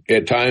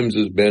at times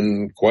has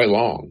been quite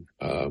long,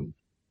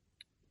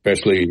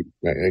 especially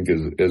I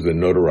think as the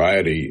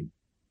notoriety,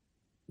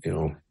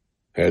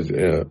 has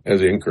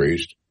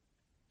increased.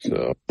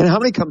 So, and how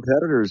many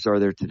competitors are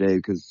there today?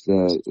 Because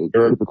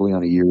typically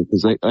on a year,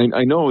 because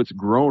I know it's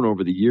grown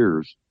over the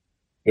years.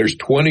 There's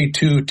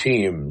 22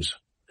 teams,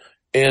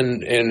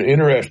 and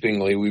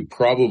interestingly, we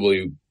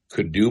probably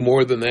could do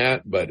more than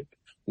that. But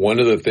one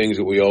of the things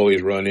that we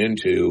always run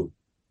into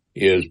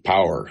is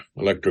power,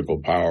 electrical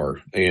power,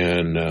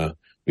 and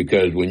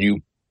because when you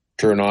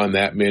turn on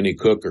that many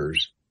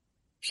cookers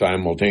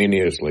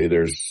simultaneously,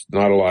 there's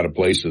not a lot of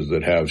places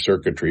that have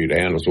circuitry to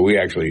handle. So we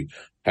actually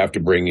have to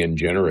bring in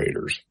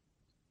generators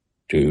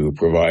to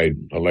provide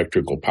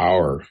electrical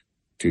power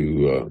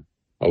to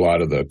a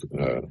lot of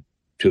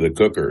to the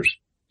cookers.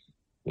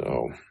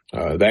 So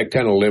that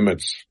kind of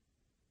limits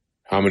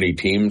how many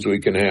teams we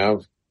can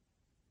have,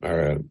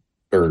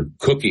 or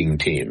cooking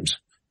teams.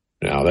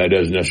 Now that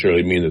doesn't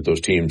necessarily mean that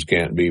those teams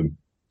can't be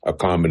a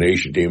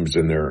combination teams,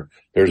 and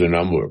there's a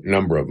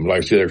number of them. Like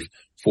I said, there's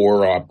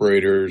 4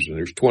 operators, and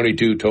there's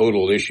 22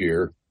 total this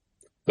year.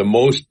 The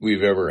most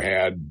we've ever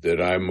had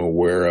that I'm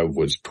aware of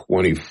was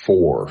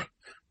 24,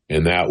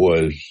 and that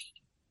was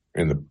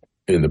in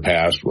the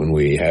past when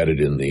we had it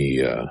in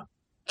the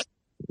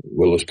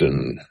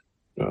Williston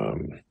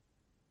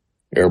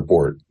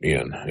Airport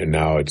Inn, and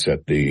now it's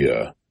at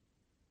the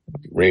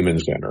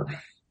Raymond Center.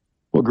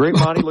 Well, great,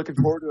 Monty. Looking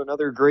forward to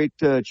another great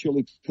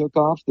chili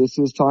cook-off. This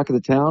is Talk of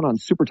the Town on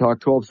Super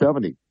Talk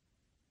 1270.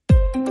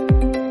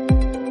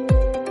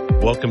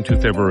 Welcome to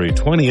February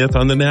 20th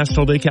on the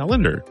National Day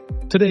calendar.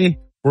 Today,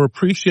 we're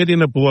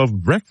appreciating a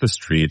beloved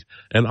breakfast treat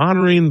and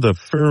honoring the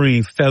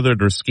furry,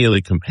 feathered, or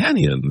scaly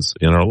companions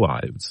in our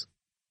lives.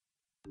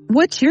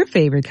 What's your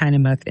favorite kind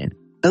of muffin?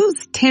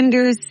 Those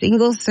tender,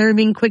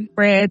 single-serving quick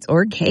breads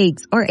or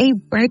cakes are a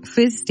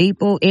breakfast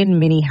staple in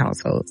many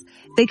households.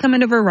 They come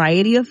in a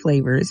variety of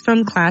flavors,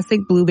 from classic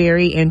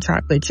blueberry and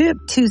chocolate chip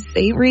to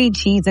savory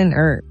cheese and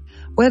herb.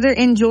 Whether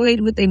enjoyed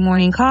with a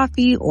morning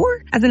coffee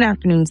or as an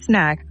afternoon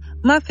snack,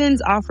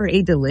 muffins offer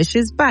a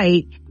delicious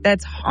bite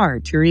that's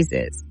hard to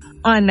resist.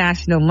 On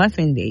National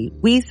Muffin Day,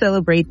 we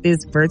celebrate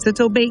this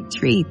versatile baked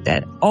treat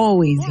that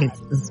always hits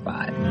the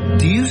spot.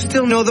 Do you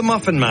still know the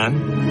Muffin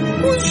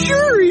Man? Well,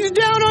 sure, he's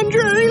down on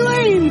Drury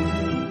Lane.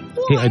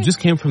 Hey, I just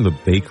came from the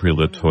bakery,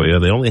 LaToya.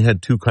 They only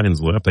had 2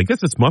 kinds left. I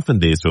guess it's Muffin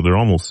Day, so they're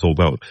almost sold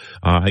out.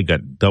 I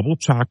got double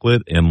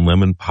chocolate and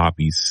lemon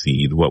poppy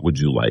seed. What would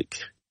you like?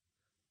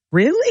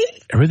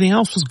 Really? Everything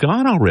else was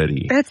gone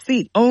already. That's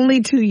the only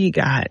 2 you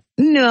got.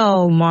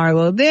 No,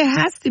 Marlo, there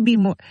has to be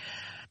more.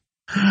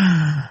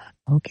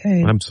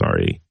 Okay. I'm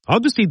sorry.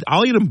 I'll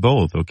eat them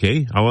both,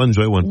 okay? I'll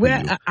enjoy one for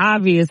you.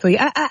 Obviously.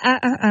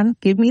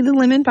 Give me the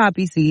lemon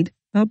poppy seed.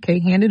 Okay,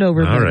 hand it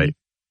over. All buddy. right.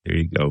 Here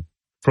you go.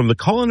 From the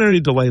culinary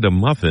delight of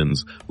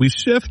muffins, we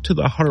shift to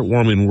the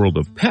heartwarming world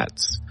of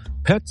pets.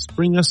 Pets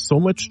bring us so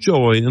much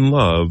joy and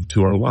love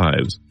to our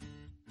lives.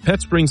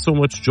 Pets bring so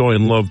much joy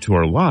and love to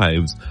our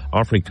lives,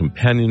 offering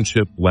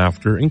companionship,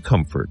 laughter, and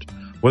comfort.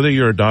 Whether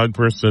you're a dog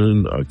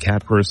person, a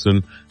cat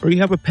person, or you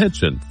have a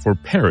penchant for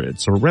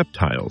parrots or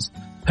reptiles,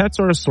 pets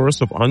are a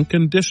source of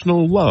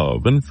unconditional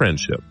love and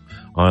friendship.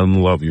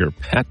 On Love Your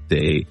Pet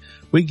Day,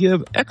 we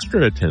give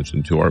extra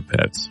attention to our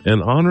pets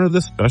and honor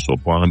the special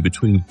bond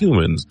between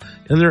humans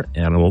and their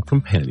animal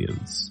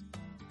companions.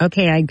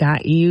 Okay, I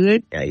got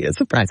you. A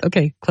surprise.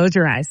 Okay, close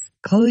your eyes.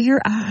 Close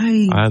your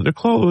eyes. They're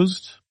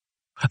closed.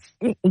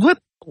 What?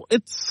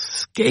 It's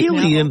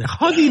scaly and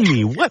hugging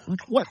me. What?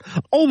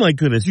 Oh my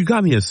goodness, you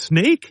got me a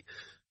snake?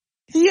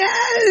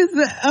 Yes.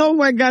 Oh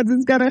my God,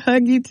 it's gonna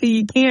hug you till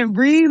you can't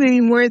breathe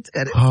anymore. It's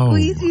gonna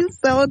squeeze you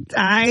so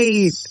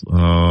tight.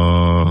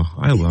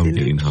 I love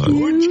getting hugged.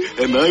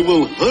 And I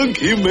will hug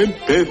him and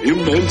pet him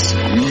and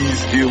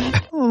squeeze him.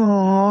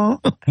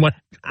 Aww. What?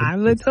 I'm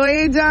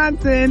LaToya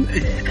Johnson.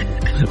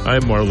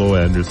 I'm Marlo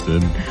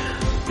Anderson.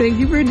 Thank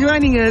you for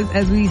joining us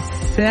as we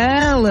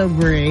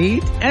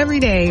celebrate every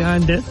day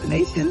on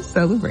Destination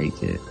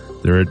Celebration.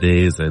 There are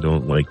days I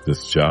don't like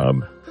this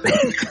job.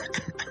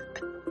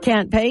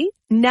 Can't pay?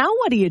 Now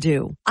what do you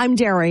do? I'm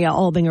Daria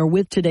Albinger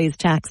with today's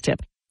tax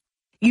tip.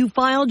 You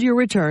filed your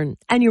return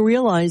and you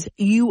realize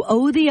you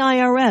owe the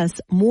IRS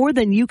more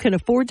than you can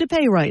afford to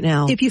pay right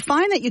now. If you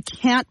find that you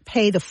can't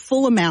pay the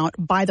full amount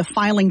by the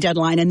filing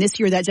deadline, and this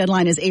year that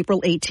deadline is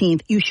April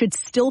 18th, you should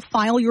still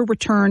file your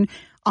return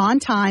on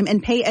time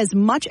and pay as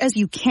much as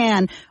you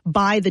can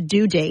by the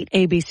due date.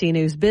 ABC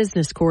News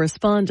business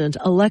correspondent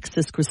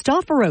Alexis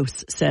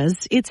Christoforos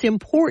says it's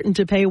important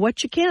to pay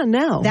what you can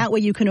now. That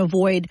way you can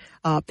avoid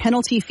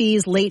penalty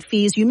fees, late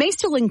fees. You may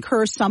still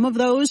incur some of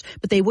those,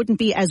 but they wouldn't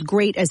be as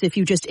great as if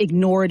you just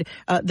ignored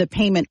the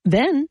payment.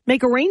 Then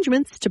make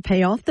arrangements to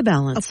pay off the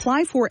balance.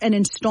 Apply for an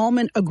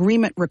installment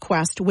agreement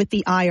request with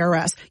the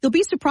IRS. You'll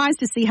be surprised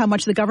to see how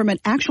much the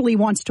government actually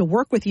wants to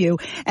work with you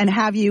and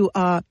have you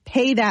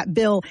pay that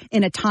bill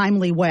in a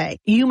timely way.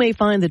 You may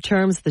find the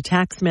terms the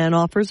tax man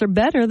offers are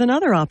better than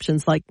other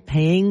options like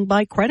paying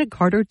by credit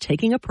card or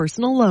taking a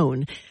personal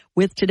loan.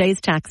 With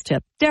today's tax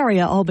tip,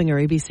 Daria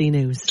Albinger, ABC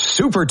News.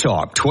 Super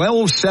Talk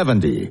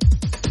 1270.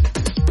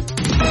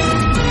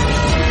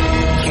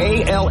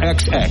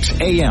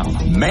 KLXX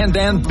AM,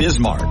 Mandan,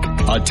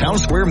 Bismarck, a Town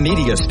Square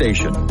media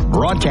station,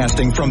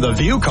 broadcasting from the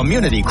View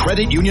Community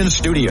Credit Union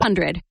Studio.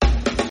 100.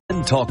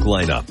 Talk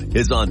lineup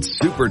is on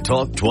Super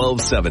Talk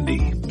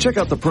 1270. Check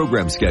out the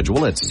program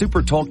schedule at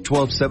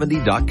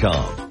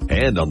supertalk1270.com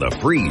and on the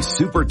free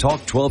Super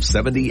Talk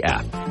 1270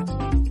 app.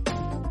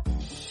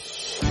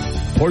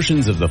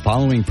 Portions of the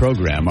following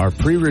program are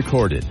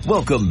pre-recorded.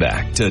 Welcome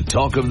back to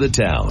Talk of the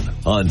Town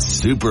on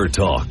Super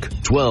Talk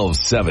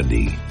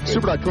 1270.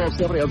 Super Talk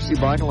 1270, I'm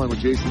Steve Michael. along with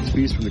Jason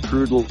Spees from the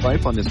Crude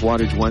Life on this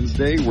Wattage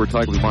Wednesday. We're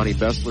talking with Monty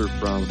Bessler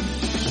from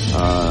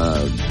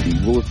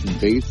the Williston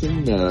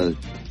Basin,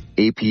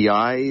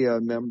 API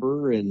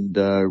member, and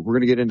we're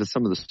going to get into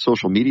some of the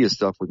social media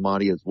stuff with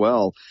Monty as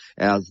well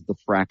as the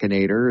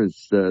Frackinator.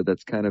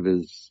 That's kind of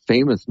his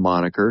famous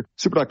moniker.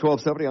 Super Talk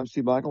 1270, I'm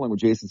Steve Michael, along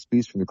with Jason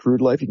Spees from the Crude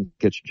Life. You can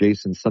catch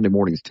Jason Sunday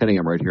mornings 10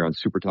 a.m. right here on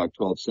Super Talk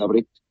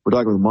 1270. We're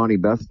talking with Monty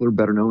Bessler,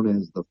 better known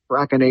as the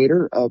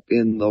Frackinator, up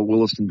in the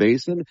Williston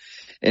Basin.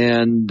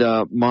 And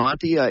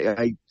Monty,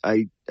 I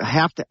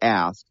have to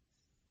ask,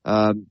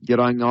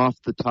 getting off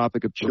the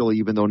topic of chili,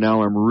 even though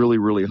now I'm really,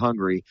 really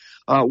hungry.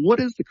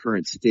 What is the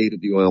current state of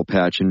the oil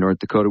patch in North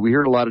Dakota? We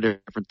hear a lot of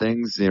different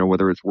things,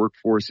 whether it's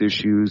workforce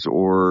issues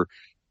or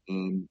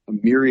a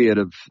myriad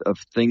of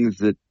things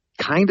that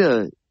kind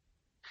of,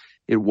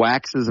 it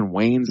waxes and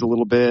wanes a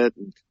little bit.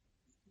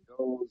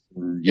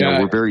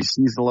 We're very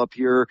seasonal up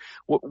here.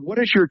 What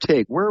is your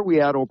take? Where are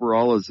we at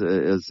overall as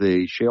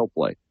a shale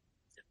play?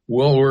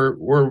 Well,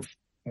 we're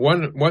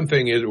one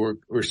thing is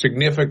we're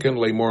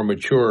significantly more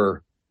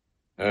mature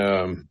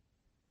than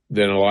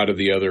a lot of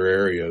the other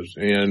areas.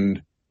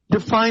 And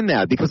define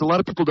that, because a lot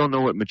of people don't know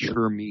what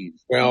mature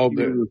means. Well,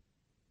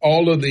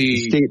 all of the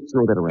states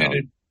throw that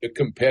around. The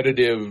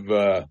competitive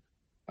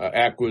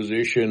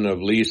acquisition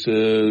of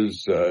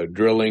leases,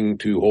 drilling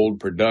to hold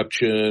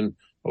production,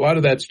 a lot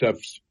of that stuff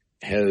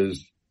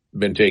has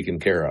been taken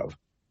care of.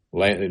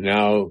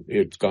 Now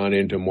it's gone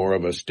into more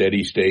of a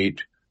steady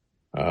state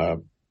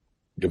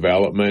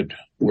development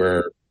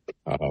where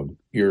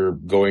you're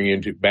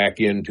going back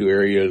into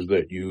areas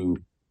that you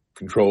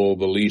control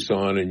the lease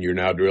on, and you're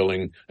now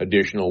drilling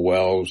additional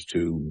wells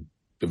to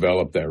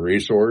develop that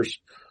resource.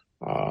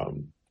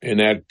 And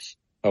that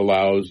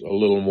allows a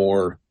little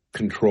more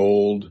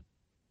controlled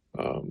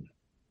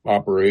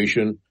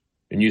operation.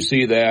 And you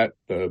see that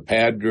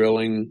pad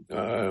drilling,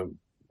 a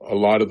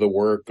lot of the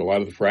work, a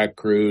lot of the frac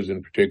crews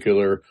in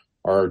particular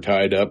are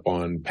tied up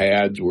on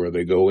pads where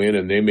they go in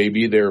and they may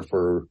be there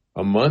for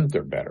a month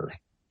or better.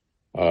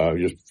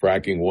 Just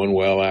fracking one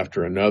well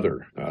after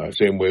another.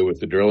 Same way with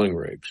the drilling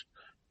rigs.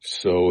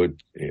 So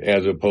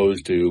as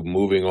opposed to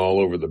moving all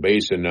over the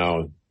basin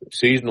now,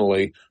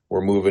 seasonally,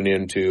 we're moving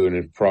into, and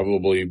it'd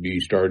probably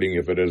be starting,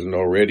 if it isn't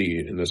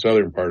already, in the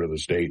southern part of the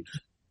state,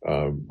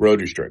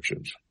 road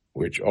restrictions,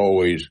 which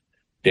always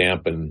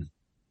dampen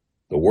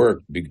the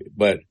work.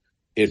 But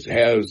it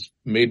has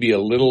maybe a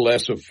little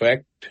less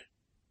effect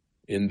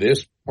in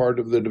this part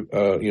of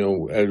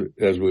the,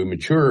 as we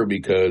mature,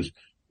 because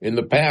in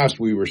the past,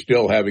 we were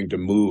still having to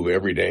move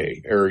every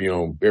day or,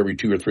 every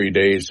 2 or 3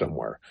 days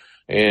somewhere.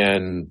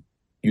 And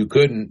you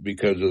couldn't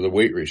because of the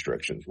weight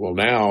restrictions. Well,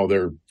 now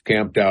they're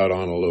camped out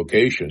on a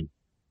location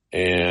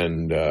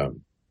and,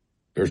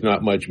 there's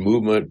not much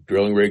movement.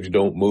 Drilling rigs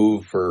don't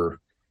move for,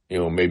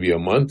 maybe a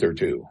month or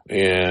two.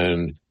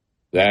 And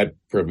that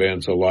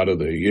prevents a lot of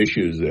the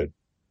issues that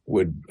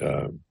would,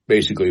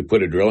 basically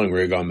put a drilling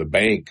rig on the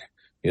bank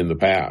in the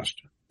past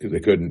because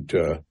they couldn't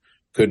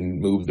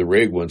move the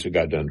rig once it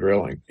got done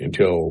drilling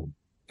until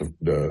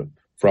the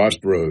frost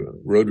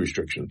road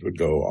restrictions would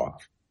go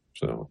off.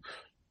 So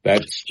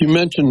that's. You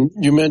mentioned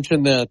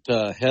that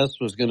Hess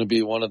was going to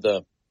be one of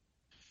the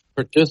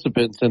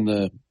participants in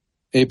the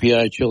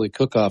API chili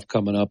cook-off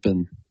coming up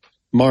in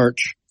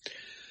March.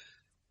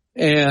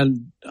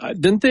 And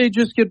didn't they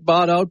just get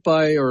bought out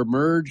by or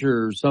merge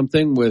or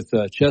something with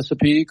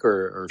Chesapeake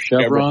or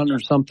Chevron or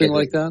something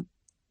like that?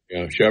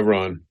 Yeah,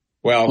 Chevron.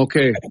 Well,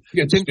 okay.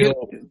 Did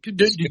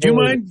you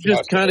mind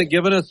just kind of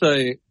giving us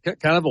a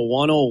kind of a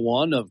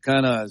 101 of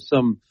kind of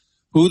some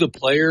who the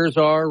players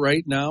are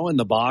right now in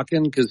the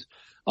Bakken? Because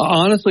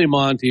honestly,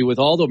 Monty, with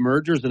all the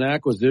mergers and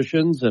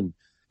acquisitions and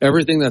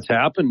everything that's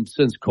happened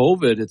since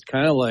COVID, it's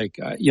kind of like,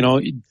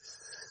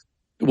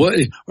 what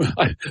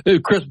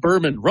Chris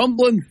Berman,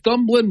 rumbling,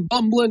 stumbling,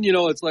 bumbling,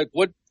 it's like,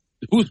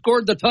 who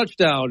scored the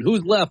touchdown?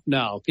 Who's left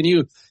now?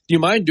 Do you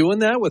mind doing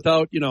that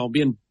without,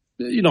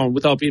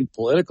 without being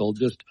political?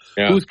 Just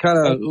who's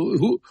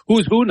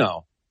who's who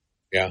now?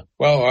 Yeah.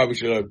 Well,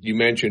 obviously you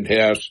mentioned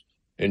Hess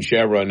and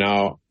Chevron.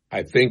 Now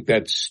I think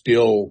that's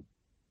still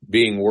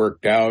being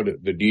worked out,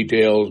 the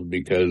details,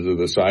 because of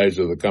the size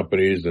of the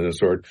companies and the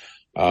sort.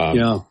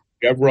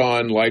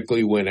 Chevron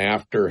likely went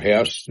after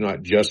Hess,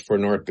 not just for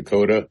North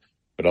Dakota,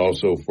 but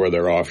also for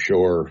their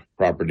offshore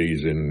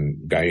properties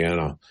in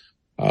Guyana,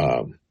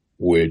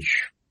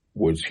 which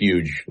was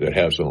huge that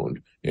Hess owned.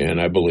 And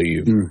I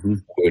believe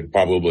would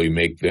probably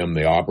make them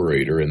the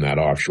operator in that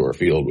offshore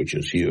field, which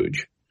is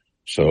huge.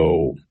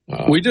 So,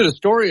 we did a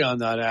story on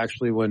that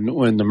actually when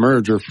the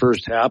merger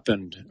first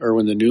happened, or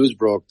when the news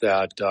broke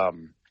that,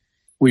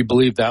 we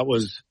believe that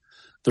was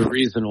the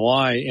reason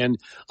why. And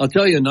I'll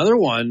tell you another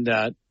one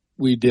that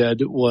we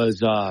did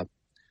was,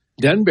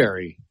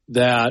 Denbury,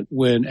 that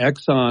when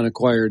Exxon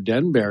acquired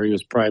Denbury, it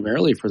was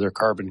primarily for their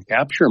carbon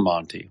capture,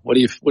 Monty. What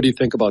do you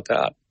think about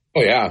that?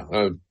 Oh yeah.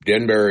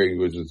 Denbury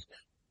was,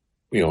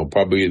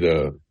 probably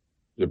the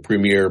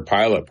premier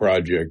pilot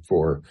project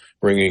for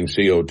bringing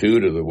CO2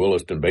 to the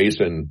Williston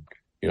Basin,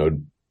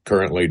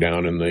 currently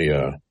down in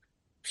the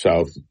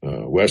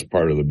southwest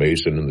part of the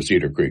basin in the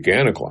Cedar Creek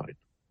Anticline.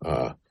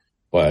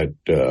 But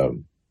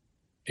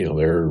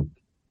they're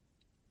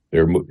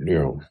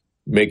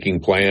making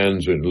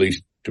plans at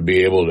least to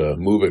be able to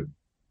move it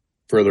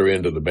further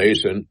into the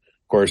basin.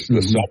 Of course,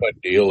 the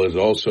Summit deal is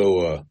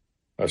also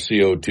a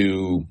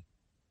CO2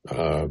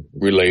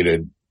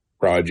 related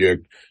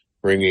project,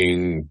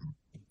 bringing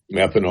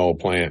ethanol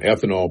plant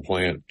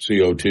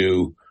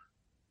CO2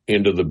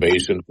 into the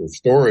basin for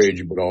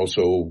storage, but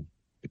also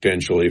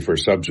potentially for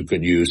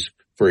subsequent use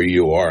for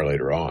EUR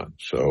later on.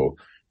 So,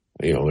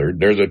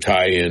 there's a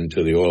tie-in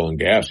to the oil and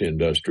gas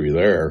industry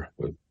there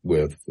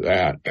with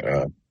that.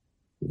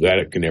 That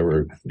it can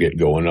never get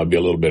going. There'll be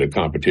a little bit of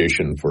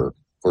competition for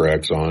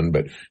Exxon,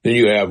 but then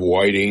you have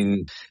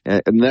Whiting.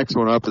 And the next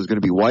one up is going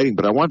to be Whiting,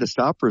 but I wanted to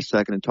stop for a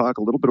second and talk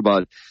a little bit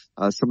about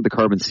some of the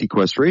carbon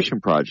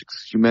sequestration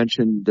projects. You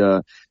mentioned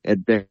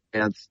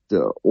advanced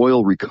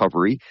oil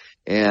recovery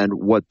and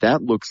what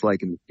that looks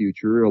like in the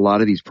future. A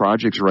lot of these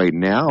projects right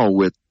now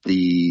with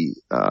the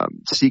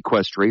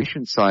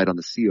sequestration side on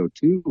the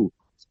CO2,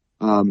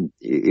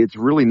 it's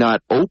really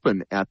not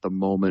open at the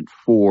moment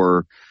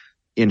for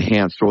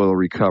enhanced oil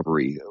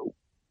recovery.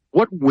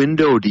 What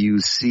window do you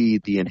see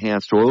the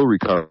enhanced oil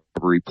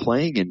recovery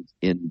playing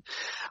in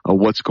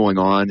what's going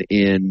on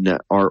in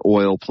our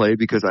oil play?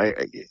 Because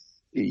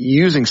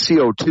using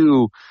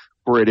CO2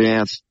 for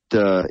enhanced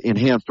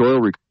oil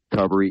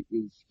recovery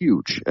is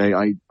huge.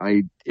 I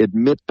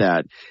admit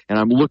that, and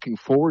I'm looking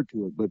forward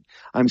to it. But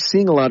I'm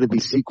seeing a lot of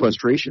these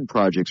sequestration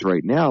projects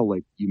right now,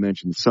 like you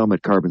mentioned,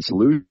 Summit Carbon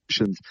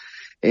Solutions,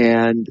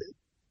 and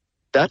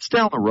that's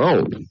down the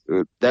road.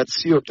 That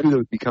CO2 that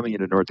would be coming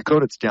into North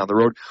Dakota, it's down the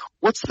road.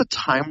 What's the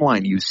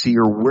timeline you see,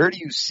 or where do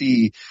you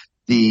see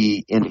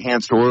the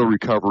enhanced oil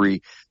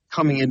recovery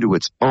coming into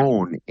its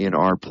own in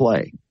our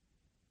play?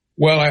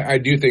 Well, I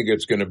do think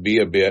it's going to be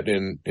a bit,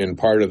 and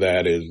part of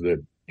that is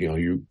that,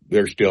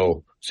 there's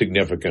still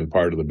significant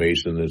part of the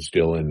basin that's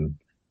still in,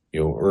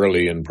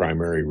 early and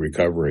primary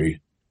recovery.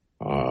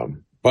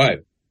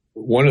 But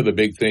one of the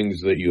big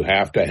things that you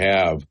have to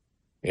have,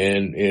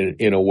 and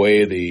in a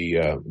way,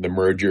 the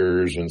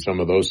mergers and some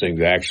of those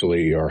things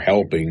actually are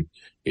helping,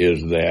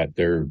 is that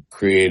they're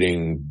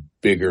creating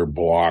bigger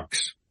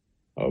blocks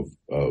of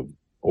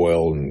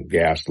oil and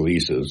gas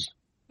leases,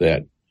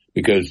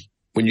 because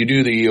when you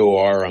do the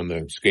EOR on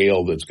the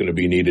scale that's going to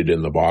be needed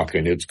in the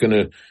Bakken, it's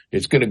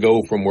going to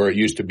go from where it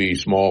used to be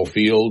small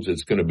fields.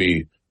 It's going to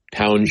be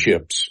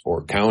townships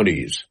or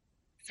counties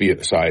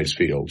size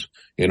fields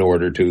in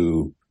order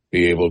to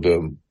be able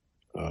to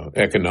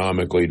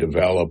economically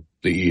develop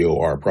the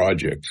EOR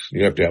projects.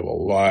 You have to have a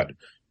lot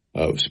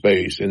of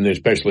space, and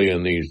especially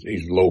in these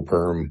low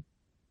perm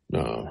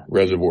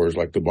reservoirs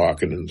like the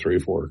Bakken and Three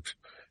Forks.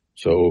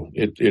 So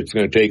it's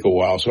going to take a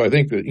while. So I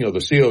think that, the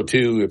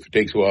CO2, if it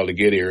takes a while to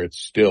get here, it's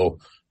still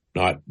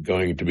not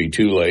going to be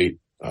too late,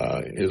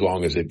 as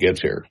long as it gets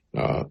here.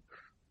 It's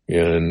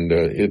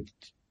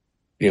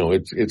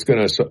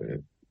going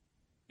to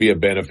be a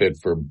benefit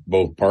for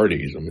both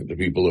parties. I mean, the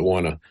people that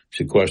want to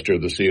sequester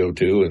the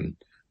CO2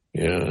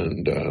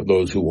 and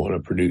those who want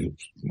to produce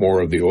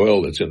more of the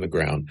oil that's in the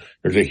ground.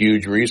 There's a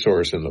huge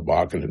resource in the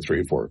Bakken and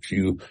Three Forks.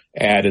 You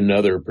add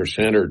another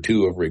 1% or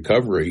 2% of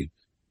recovery,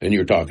 and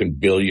you're talking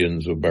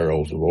billions of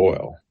barrels of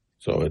oil.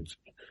 So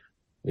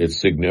it's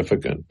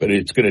significant, but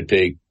it's going to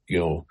take,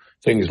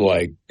 things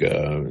like,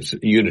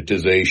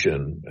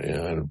 unitization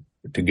and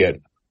to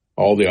get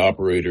all the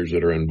operators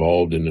that are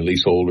involved and the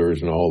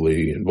leaseholders and all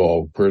the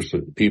involved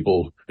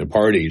people and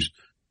parties,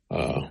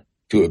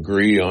 to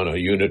agree on a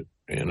unit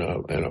and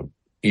a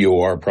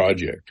EOR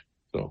project.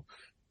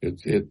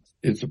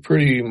 it's a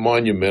pretty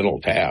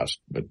monumental task,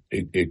 but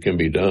it can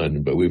be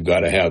done. But we've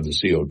got to have the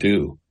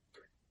CO2,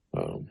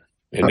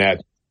 and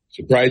that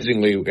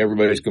surprisingly,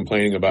 everybody's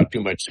complaining about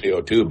too much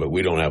CO2, but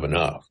we don't have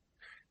enough.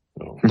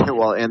 So.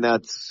 Well, and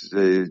that's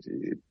an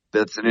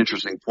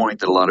interesting point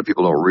that a lot of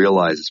people don't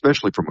realize,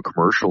 especially from a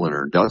commercial and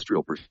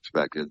industrial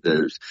perspective.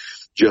 There's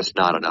just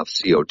not enough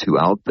CO2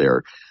 out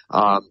there.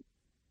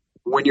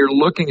 When you're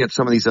looking at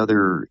some of these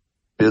other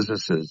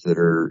businesses that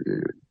are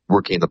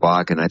working in the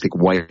Bakken, I think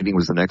Whiting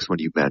was the next one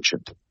you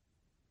mentioned.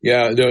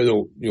 Yeah,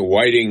 the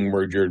Whiting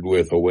merged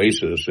with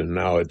Oasis, and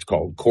now it's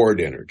called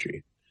Cord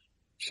Energy.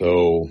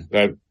 So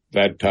that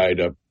tied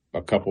up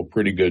a couple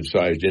pretty good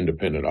sized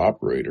independent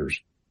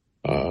operators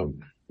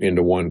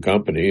into one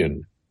company,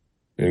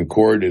 and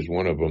Cord is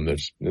one of them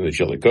that's in the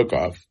chili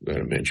cook-off that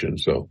I mentioned.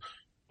 So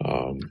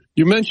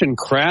you mentioned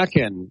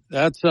Kraken.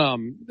 That's a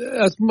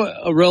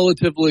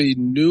relatively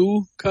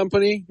new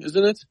company,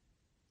 isn't it?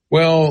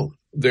 Well,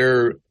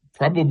 their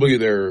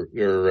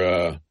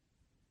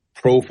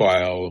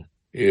profile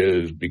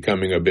is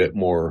becoming a bit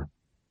more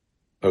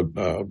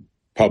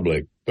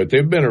public, but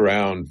they've been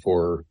around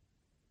for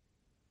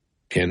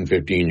 10,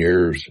 15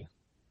 years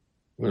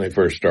when they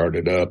first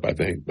started up, I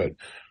think. But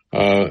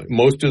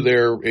most of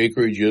their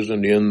acreage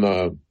isn't in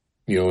the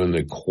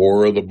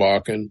core of the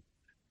Bakken,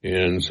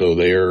 and so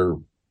their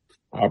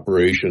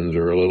operations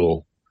are a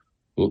little.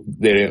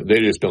 They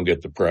just don't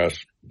get the press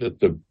that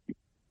the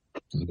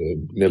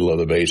middle of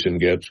the basin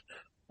gets.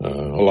 A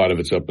lot of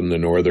it's up in the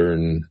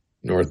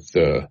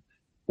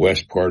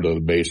northwest part of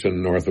the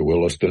basin, north of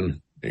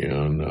Williston,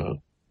 and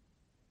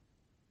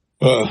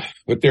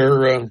but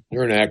they're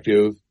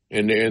inactive,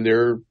 and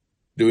they're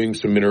doing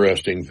some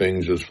interesting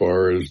things as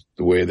far as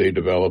the way they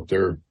develop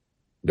their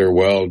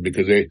wells,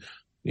 because they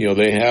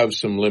have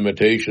some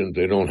limitations.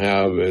 They don't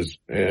have as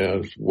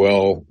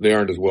well. They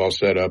aren't as well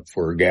set up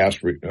for gas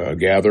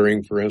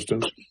gathering, for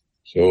instance.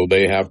 So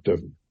they have to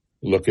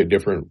look at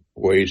different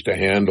ways to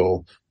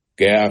handle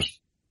gas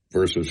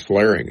versus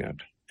flaring it,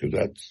 because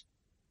that's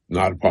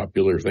not a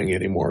popular thing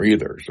anymore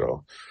either.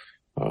 So,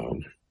 how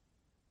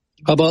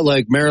about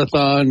like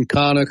Marathon,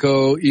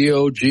 Conoco,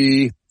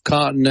 EOG,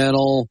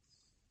 Continental?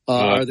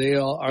 Are they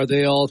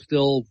all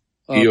still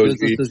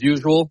business as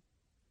usual?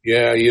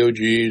 Yeah,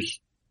 EOG's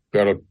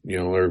got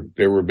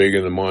they were big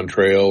in the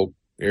Montreal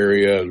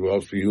area as well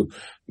as few.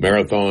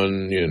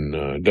 Marathon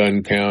in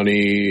Dunn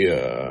County,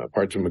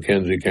 parts of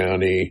McKenzie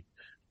County.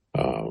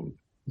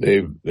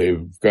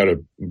 They've got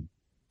a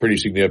pretty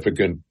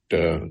significant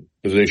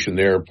position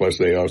there. Plus,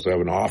 they also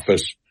have an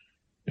office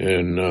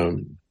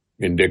in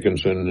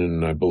Dickinson,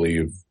 and I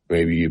believe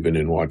maybe even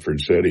in Watford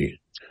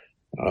City.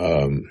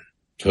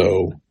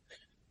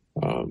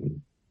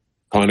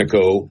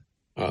 Conoco,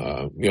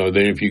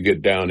 then if you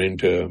get down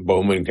into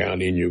Bowman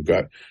County, and you've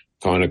got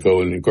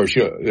Conoco, and of course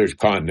there's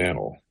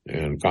Continental,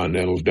 and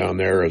Continental's down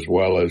there as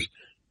well as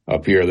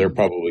up here. They're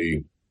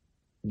probably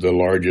the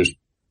largest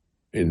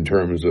in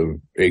terms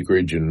of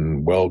acreage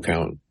and well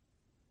count,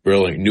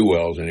 drilling new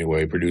wells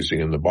anyway,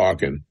 producing in the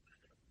Bakken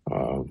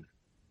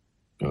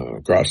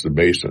across the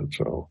basin.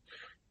 So,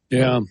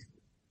 yeah.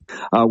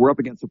 We're up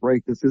against the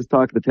break. This is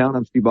Talk of the Town.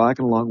 I'm Steve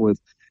Bakken, along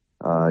with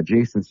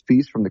Jason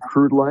Spiess from the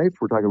Crude Life.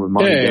 We're talking with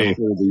Monty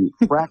Bessler, the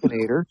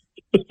Frackinator.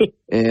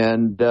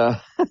 And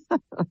I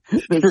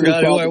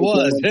forgot who I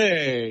was.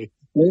 Hey.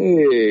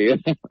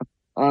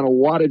 On a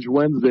Wattage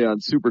Wednesday on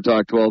Super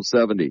Talk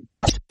 1270.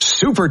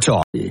 Super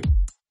Talk.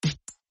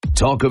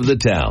 Talk of the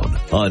Town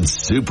on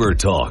Super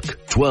Talk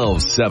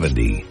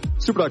 1270.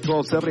 Super Talk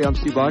 1270. I'm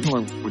Steve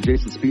Bakken with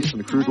Jason Spiess from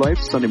the Crude Life.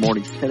 Sunday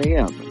mornings, 10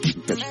 a.m. You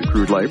can catch the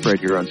Crude Life right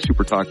here on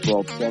Super Talk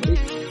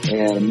 1270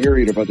 and a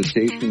myriad of other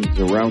stations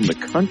around the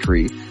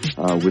country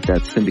with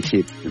that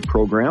syndicated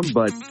program.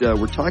 But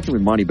we're talking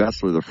with Monty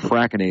Bessler, the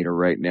Frackinator,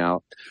 right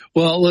now.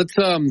 Well, let's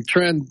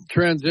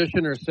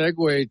transition or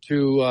segue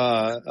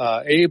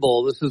to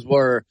Able. This is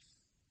where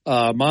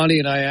Monty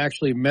and I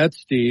actually met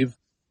Steve,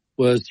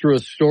 was through a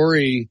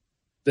story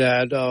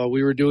that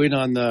we were doing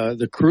on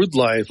the Crude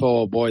Life.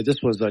 Oh boy,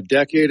 this was a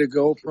decade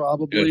ago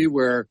probably,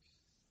 where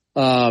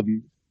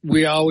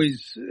we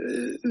always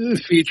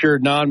feature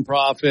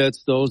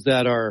nonprofits, those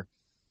that are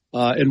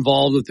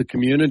involved with the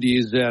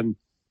communities. And,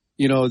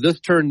 this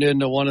turned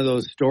into one of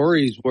those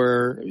stories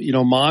where,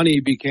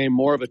 Monty became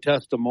more of a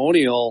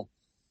testimonial.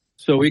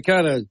 So we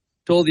kind of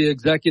told the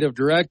executive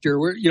director,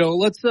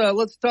 let's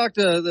talk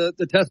to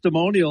the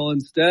testimonial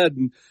instead.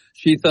 And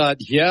she thought,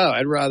 yeah,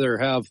 I'd rather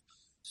have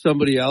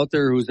somebody out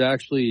there who's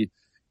actually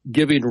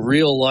giving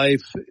real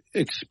life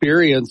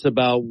experience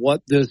about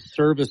what this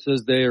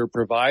services they are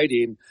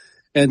providing.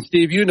 And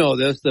Steve, you know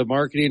this, the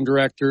marketing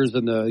directors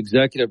and the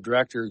executive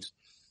directors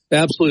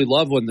absolutely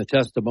love when the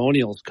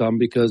testimonials come,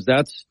 because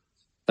that's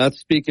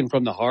speaking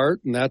from the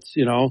heart, and that's,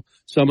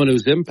 someone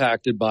who's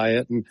impacted by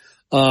it. And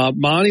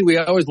Monty, we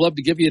always love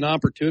to give you an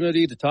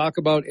opportunity to talk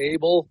about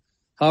Able,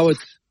 how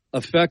it's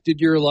affected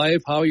your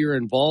life, how you're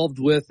involved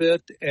with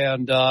it.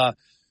 And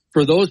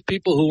for those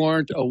people who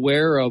aren't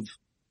aware of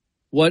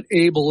what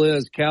Able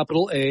is,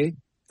 capital A,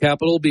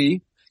 capital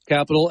B,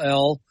 capital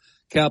L,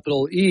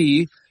 capital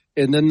E,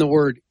 and then the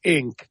word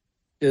Inc.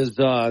 is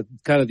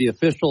kind of the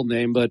official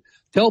name. But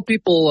tell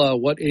people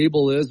what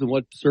Able is and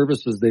what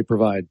services they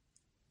provide.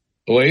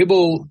 Well,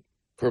 Able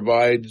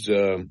provides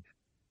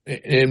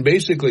and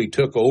basically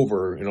took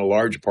over in a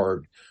large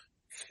part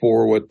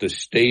for what the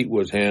state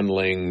was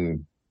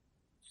handling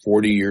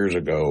 40 years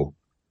ago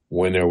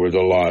when there was a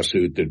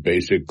lawsuit that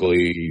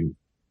basically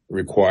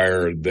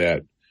required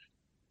that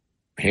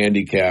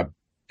handicapped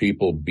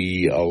people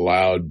be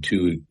allowed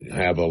to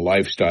have a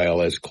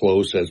lifestyle as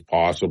close as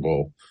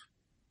possible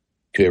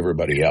to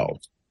everybody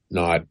else,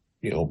 not,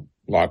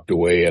 locked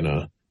away in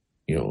a,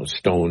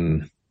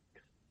 stone,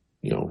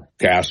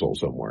 castle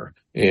somewhere.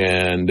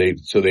 And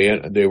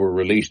they were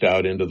released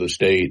out into the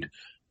state,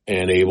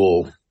 and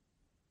Able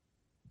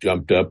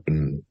jumped up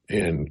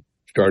and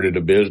started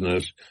a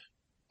business.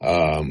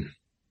 And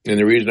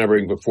the reason I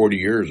bring up 40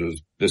 years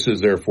is this is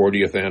their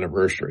 40th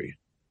anniversary.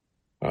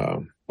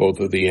 Both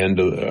at the end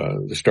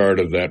of the start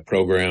of that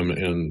program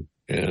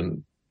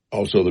and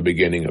also the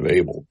beginning of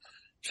Able.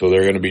 So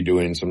they're going to be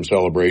doing some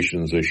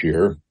celebrations this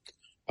year.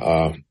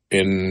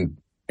 And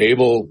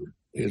Able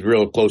is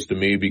real close to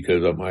me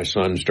because of my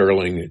son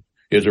Sterling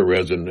is a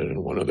resident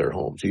in one of their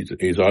homes.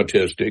 He's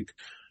autistic.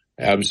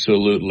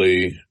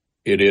 Absolutely.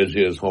 It is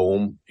his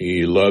home.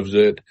 He loves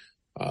it.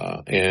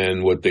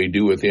 And what they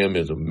do with him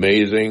is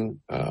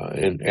amazing.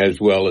 And as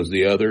well as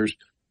the others,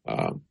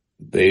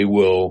 they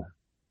will,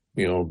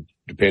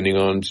 depending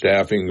on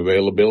staffing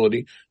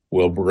availability,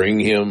 will bring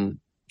him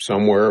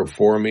somewhere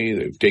for me.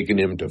 They've taken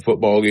him to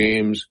football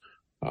games,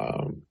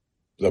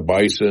 the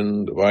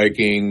Bison, the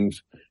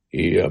Vikings.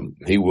 He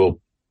will,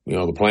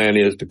 the plan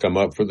is to come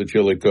up for the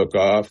chili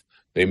cook-off.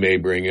 They may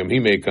bring him. He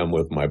may come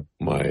with my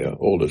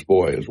oldest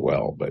boy as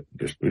well, but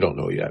we don't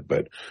know yet.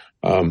 But,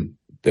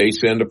 they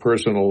send a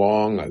person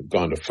along. I've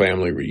gone to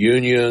family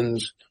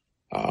reunions.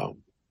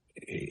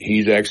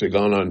 He's actually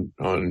gone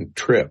on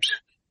trips.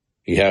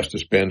 He has to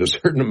spend a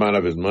certain amount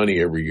of his money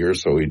every year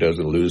so he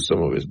doesn't lose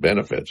some of his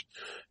benefits.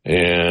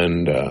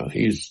 And,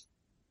 he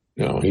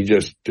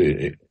just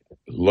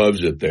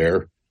loves it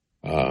there.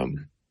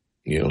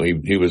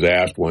 He was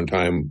asked one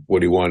time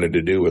what he wanted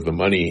to do with the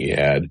money he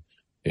had.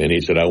 And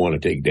he said, I want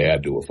to take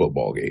Dad to a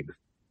football game.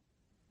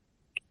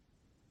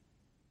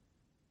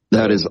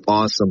 That is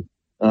awesome.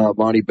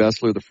 Monty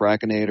Bessler, the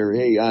Frackinator.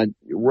 Hey,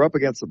 we're up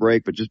against the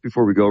break, but just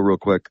before we go real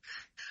quick,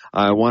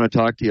 I want to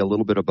talk to you a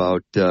little bit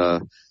about,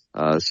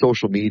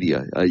 social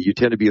media. You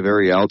tend to be a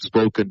very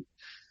outspoken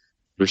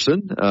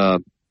person.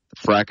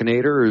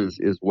 Frackinator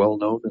is well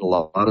known in a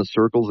lot of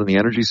circles in the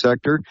energy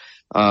sector.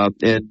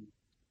 And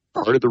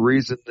part of the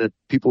reason that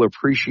people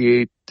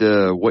appreciate,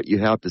 what you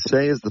have to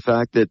say is the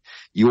fact that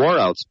you are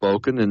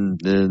outspoken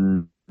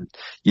and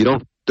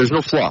there's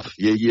no fluff.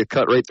 You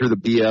cut right through the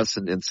BS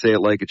and say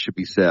it like it should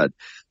be said.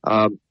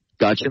 Got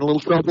you in a little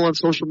trouble on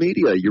social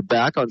media. You're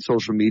back on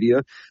social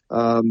media.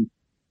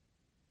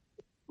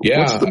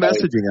 What's the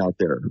messaging out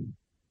there?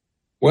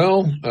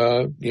 Well,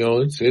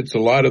 it's a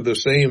lot of the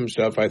same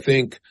stuff. I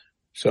think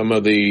some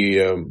of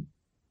the,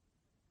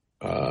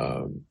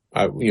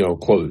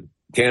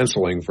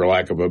 canceling, for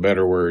lack of a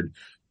better word,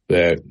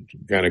 that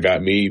kind of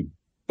got me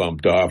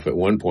bumped off at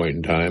one point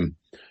in time,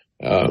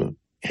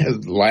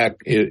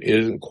 it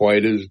isn't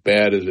quite as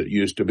bad as it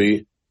used to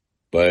be,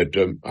 but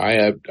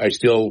I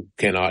still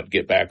cannot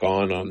get back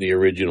on the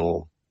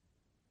original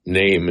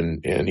name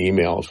and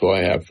email, so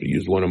I have to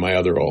use one of my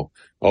other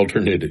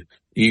alternate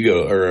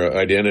ego or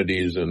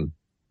identities and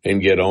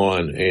get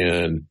on.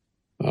 And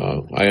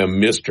I am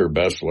Mr.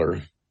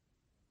 Bessler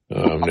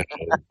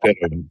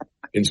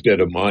instead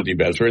of Monty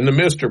Bessler. And the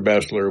Mr.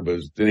 Bessler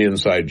was the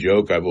inside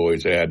joke I've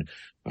always had.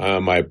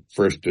 My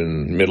first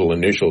and middle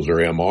initials are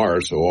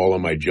MR, so all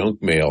of my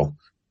junk mail,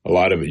 a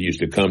lot of it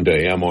used to come to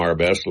MR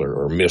Bessler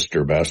or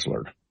Mr.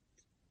 Bessler.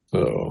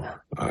 So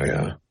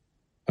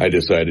I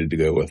decided to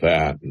go with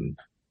that and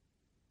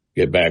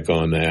get back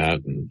on that.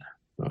 And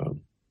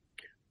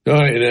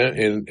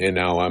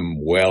now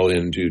I'm well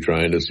into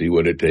trying to see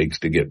what it takes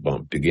to get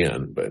bumped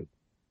again. But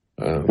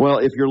well,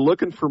 if you're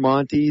looking for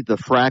Monty, the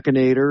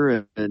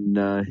Frackinator,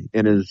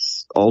 and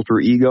his alter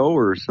ego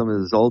or some of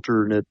his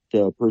alternate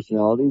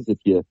personalities, if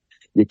you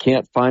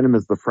can't find him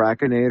as the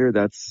Frackinator,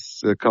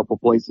 that's a couple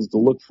places to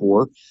look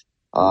for.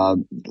 A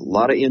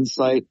lot of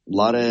insight, a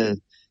lot of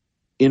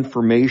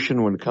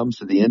information when it comes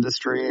to the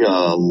industry,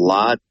 a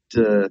lot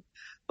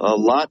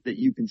that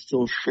you can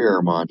still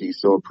share, Monty.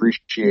 So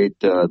appreciate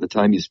the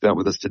time you spent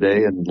with us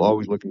today, and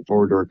always looking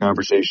forward to our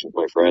conversations,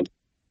 my friend.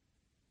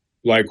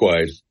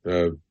 Likewise.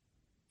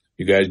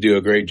 You guys do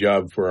a great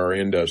job for our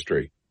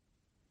industry.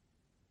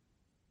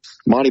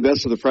 Monty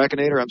Best of the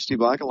Frackinator. I'm Steve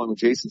Bach, along with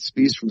Jason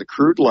Spees from the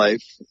Crude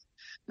Life.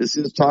 This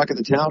is Talk of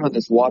the Town on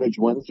this Wattage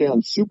Wednesday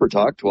on Super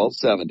Talk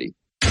 1270.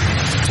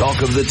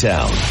 Talk of the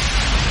Town.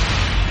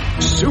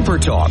 Super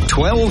Talk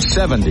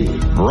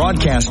 1270,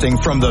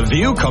 broadcasting from the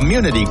View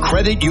Community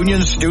Credit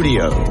Union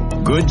Studio.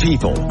 Good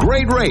people,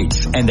 great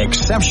rates, and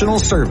exceptional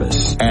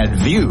service. At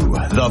View,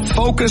 the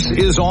focus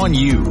is on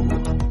you.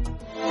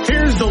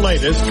 Here's the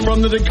latest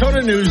from the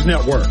Dakota News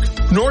Network.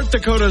 North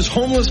Dakota's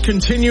Homeless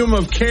Continuum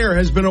of Care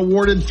has been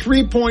awarded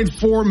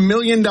 $3.4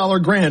 million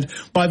grant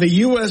by the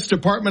U.S.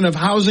 Department of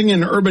Housing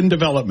and Urban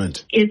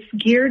Development. It's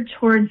geared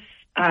towards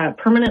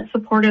permanent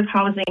supportive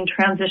housing,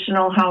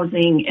 transitional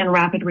housing, and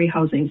rapid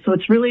rehousing. So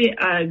it's really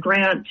a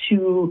grant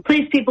to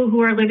place people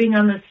who are living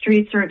on the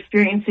streets or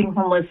experiencing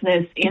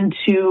homelessness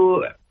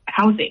into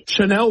housing.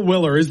 Chanel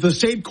Willer is the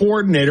state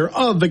coordinator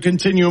of the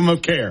Continuum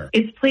of Care.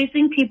 It's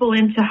placing people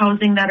into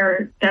housing that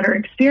are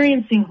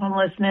experiencing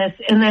homelessness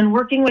and then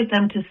working with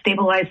them to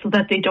stabilize so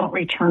that they don't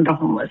return to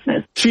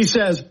homelessness. She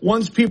says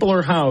once people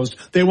are housed,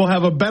 they will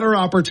have a better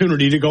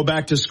opportunity to go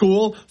back to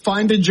school,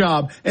 find a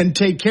job, and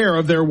take care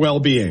of their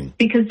well-being.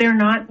 Because they're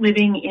not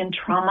living in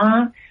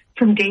trauma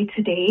from day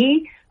to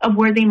day of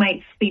where they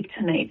might sleep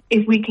tonight.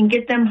 If we can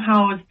get them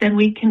housed, then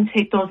we can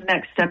take those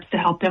next steps to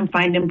help them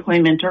find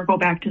employment or go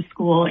back to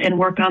school and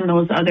work on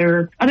those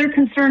other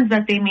concerns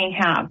that they may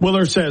have.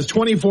 Willer says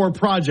 24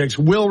 projects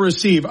will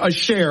receive a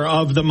share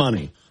of the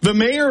money. The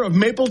mayor of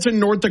Mapleton,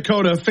 North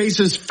Dakota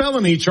faces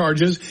felony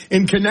charges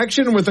in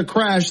connection with a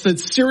crash that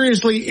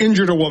seriously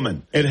injured a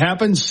woman. It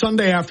happened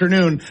Sunday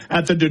afternoon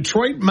at the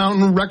Detroit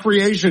Mountain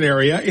Recreation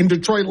Area in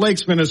Detroit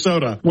Lakes,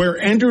 Minnesota, where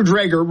Andrew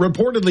Drager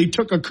reportedly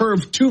took a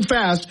curve too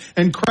fast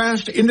and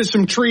crashed into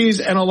some trees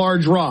and a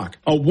large rock.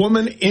 A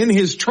woman in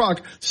his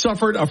truck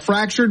suffered a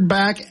fractured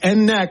back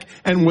and neck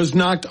and was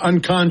knocked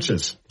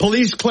unconscious.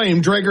 Police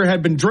claim Drager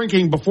had been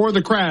drinking before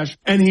the crash,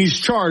 and he's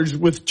charged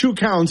with 2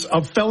 counts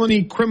of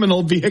felony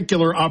criminal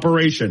vehicular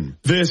operation.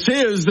 This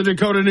is the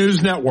Dakota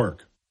News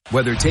Network.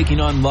 Whether taking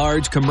on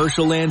large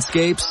commercial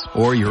landscapes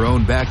or your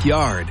own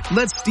backyard,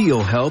 let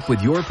Steel help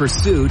with your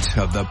pursuit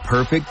of the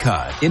perfect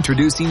cut.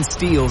 Introducing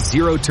Steel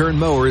zero-turn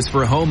mowers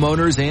for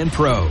homeowners and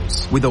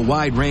pros. With a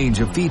wide range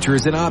of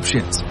features and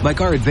options,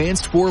 like our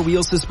advanced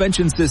 4-wheel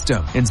suspension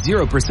system and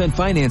 0%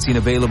 financing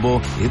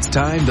available, it's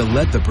time to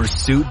let the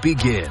pursuit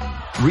begin.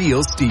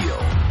 Real Steel.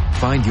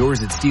 Find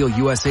yours at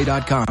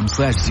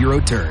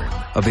steelusa.com/zero-turn.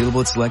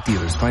 Available at select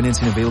dealers.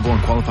 Financing available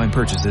on qualifying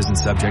purchases and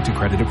subject to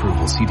credit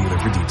approval. See dealer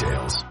for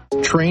details.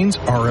 Trains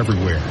are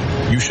everywhere.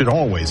 You should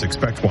always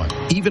expect one,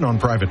 even on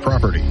private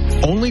property.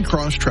 Only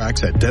cross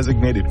tracks at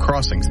designated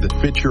crossings that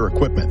fit your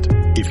equipment.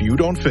 If you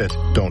don't fit,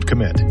 don't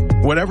commit.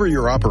 Whatever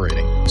you're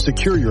operating,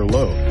 secure your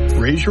load,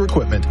 raise your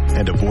equipment,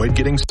 and avoid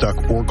getting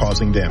stuck or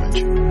causing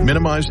damage.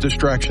 Minimize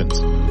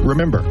distractions.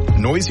 Remember,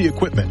 noisy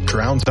equipment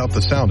drowns out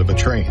the sound of a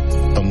train.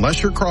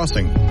 Unless you're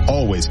crossing,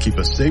 always keep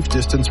a safe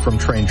distance from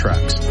train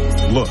tracks.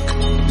 Look,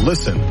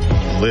 listen,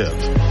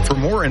 live. For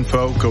more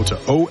info, go to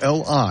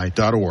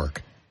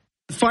oli.org.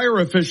 Fire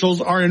officials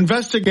are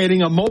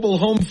investigating a mobile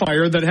home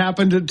fire that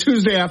happened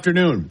Tuesday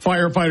afternoon.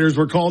 Firefighters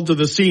were called to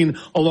the scene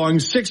along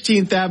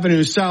 16th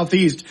Avenue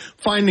Southeast,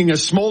 finding a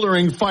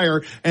smoldering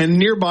fire and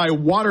nearby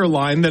water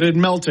line that had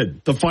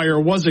melted. The fire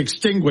was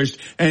extinguished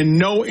and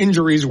no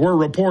injuries were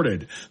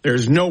reported.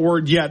 There's no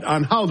word yet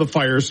on how the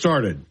fire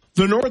started.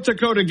 The North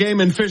Dakota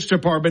Game and Fish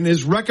Department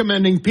is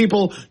recommending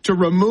people to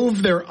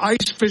remove their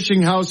ice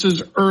fishing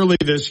houses early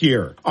this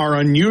year. Our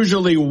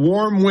unusually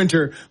warm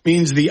winter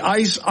means the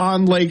ice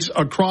on lakes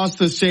across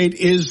the state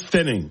is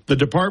thinning. The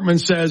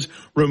department says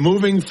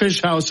removing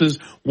fish houses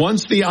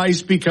once the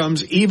ice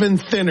becomes even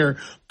thinner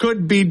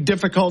could be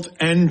difficult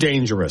and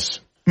dangerous.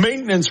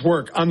 Maintenance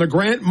work on the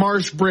Grant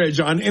Marsh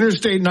Bridge on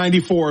Interstate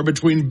 94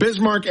 between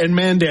Bismarck and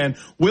Mandan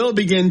will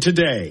begin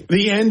today.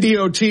 The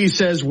NDOT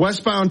says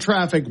westbound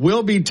traffic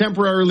will be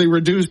temporarily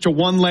reduced to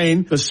 1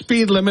 lane. The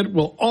speed limit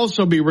will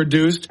also be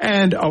reduced,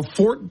 and a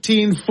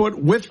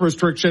 14-foot width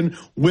restriction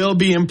will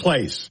be in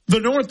place. The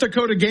North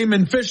Dakota Game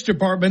and Fish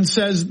Department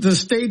says the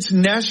state's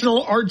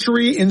National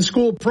Archery in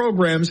School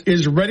programs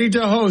is ready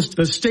to host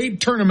the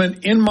state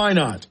tournament in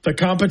Minot. The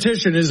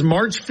competition is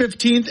March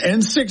 15th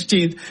and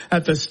 16th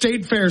at the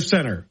State Fair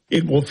Center.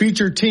 It will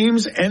feature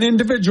teams and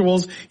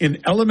individuals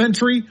in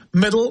elementary,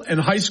 middle, and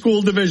high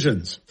school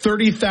divisions.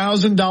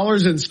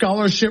 $30,000 in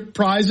scholarship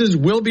prizes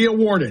will be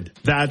awarded.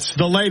 That's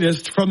the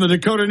latest from the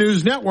Dakota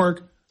News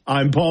Network.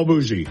 I'm Paul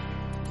Bougie.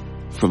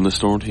 From the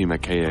Storm Team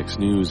at KX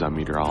News, I'm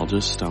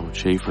meteorologist Stone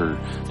Schaefer.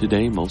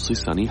 Today, mostly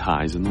sunny,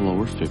 highs in the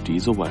lower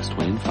 50s, a west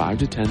wind 5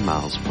 to 10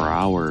 miles per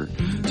hour.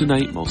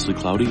 Tonight, mostly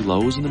cloudy,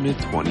 lows in the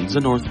mid-20s, a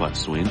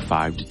northwest wind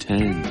 5 to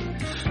 10.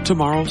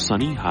 Tomorrow,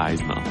 sunny,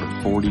 highs in the upper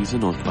 40s, a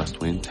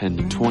northwest wind 10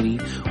 to 20,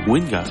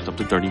 wind gust up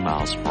to 30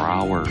 miles per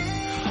hour.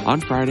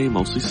 On Friday,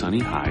 mostly sunny,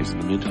 highs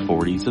in the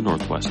mid-40s, a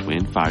northwest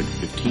wind 5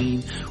 to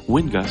 15,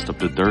 wind gust up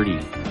to 30.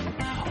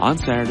 On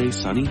Saturday,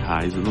 sunny,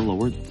 highs in the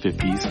lower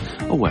 50s,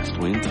 a west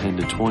wind 10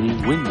 to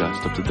 20, wind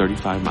gust up to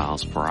 35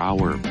 miles per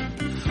hour.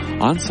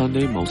 On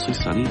Sunday, mostly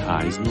sunny,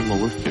 highs in the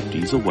lower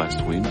 50s, a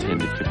west wind 10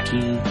 to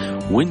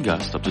 15, wind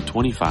gust up to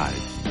 25.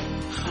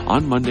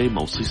 On Monday,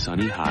 mostly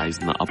sunny, highs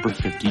in the upper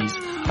 50s,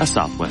 a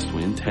southwest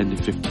wind 10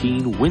 to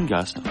 15, wind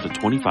gust up to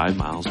 25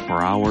 miles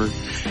per hour.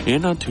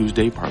 And on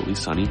Tuesday, partly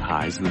sunny,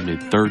 highs in the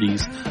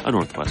mid-30s, a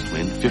northwest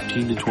wind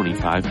 15 to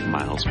 25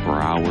 miles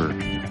per hour.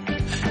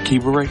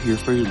 Keep it right here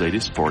for your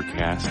latest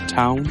forecast,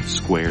 Town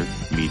Square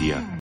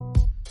Media.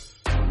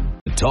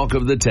 talk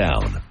of the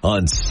town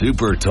on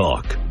Super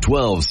Talk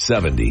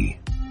 1270.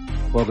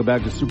 Welcome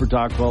back to Super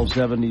Talk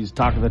 1270's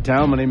Talk of the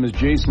Town. My name is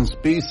Jason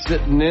Spieth,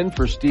 sitting in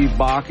for Steve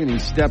Bakken. He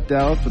stepped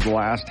out for the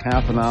last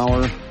half an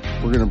hour.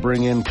 We're going to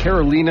bring in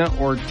Carolina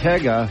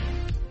Ortega.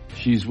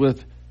 She's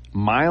with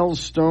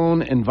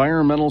Milestone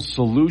Environmental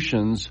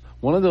Solutions,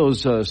 one of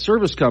those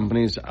service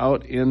companies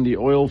out in the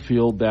oil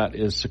field that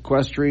is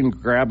sequestering,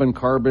 grabbing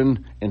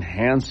carbon,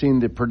 enhancing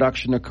the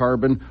production of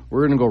carbon.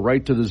 We're going to go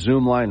right to the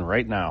Zoom line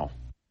right now.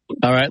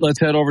 All right, let's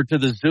head over to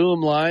the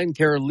Zoom line.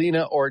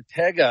 Carolina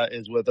Ortega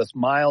is with us.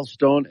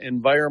 Milestone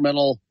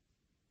Environmental.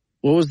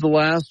 What was the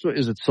last one?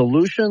 Is it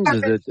Solutions?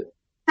 Is it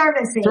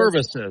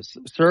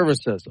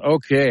Services?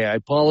 Okay, I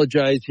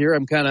apologize here.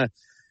 I'm kind of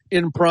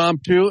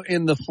impromptu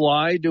in the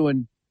fly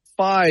doing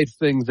 5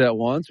 things at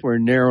once. We're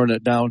narrowing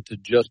it down to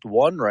just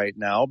one right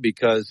now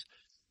because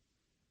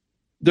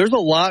there's a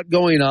lot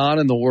going on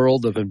in the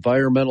world of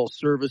environmental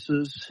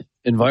services,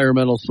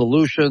 environmental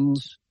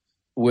solutions,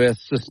 with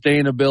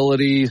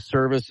sustainability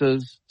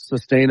services,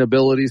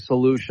 sustainability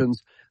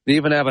solutions. They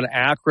even have an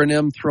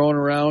acronym thrown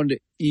around,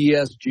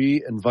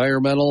 ESG,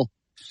 environmental,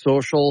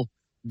 social,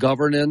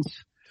 governance.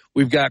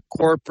 We've got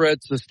corporate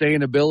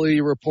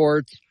sustainability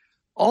reports,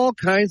 all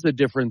kinds of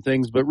different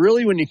things. But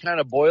really, when you kind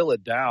of boil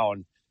it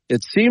down,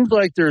 it seems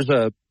like there's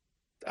a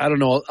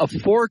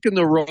fork in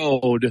the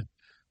road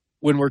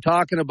when we're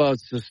talking about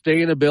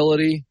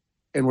sustainability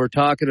and we're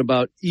talking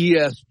about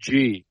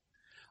ESG.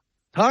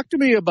 Talk to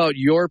me about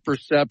your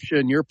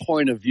perception, your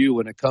point of view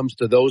when it comes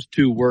to those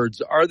two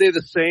words. Are they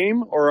the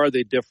same or are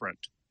they different?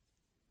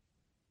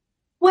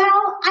 Well,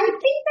 I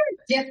think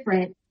they're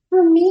different.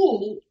 For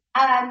me,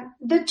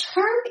 the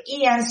term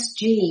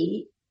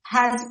ESG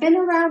has been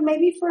around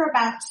maybe for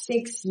about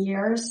 6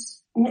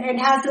 years. It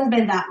hasn't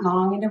been that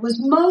long, and it was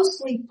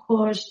mostly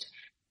pushed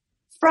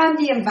from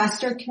the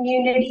investor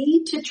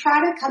community to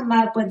try to come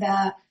up with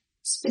a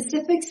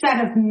specific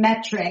set of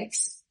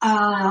metrics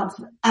on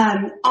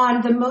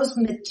the most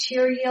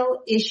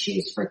material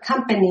issues for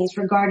companies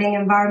regarding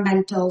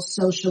environmental,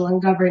 social,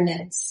 and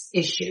governance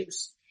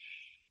issues.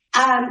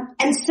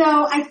 And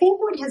so I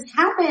think what has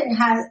happened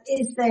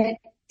is that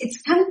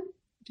it's kind of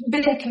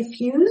been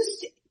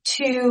confused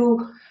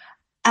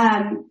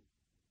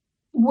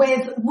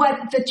with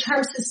what the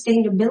term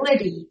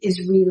sustainability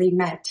is really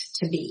meant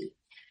to be.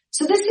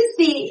 So this is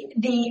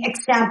the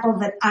example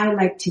that I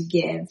like to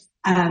give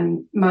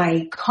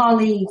my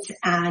colleagues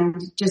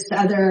and just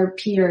other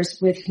peers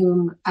with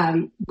whom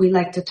we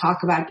like to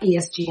talk about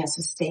ESG and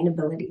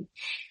sustainability.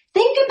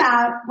 Think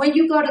about when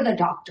you go to the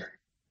doctor,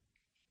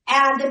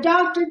 and the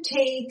doctor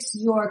takes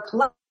your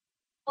cholesterol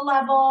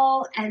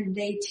level, and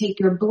they take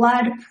your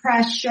blood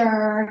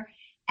pressure,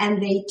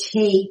 and they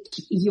take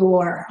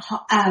your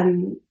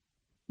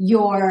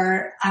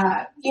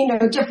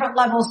different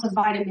levels of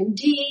vitamin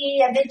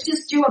D, and they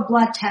just do a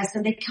blood test,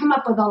 and they come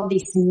up with all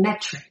these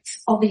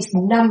metrics, all these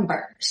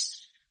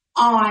numbers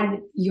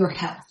on your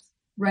health,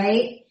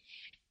 right?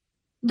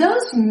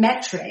 Those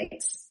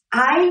metrics,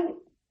 I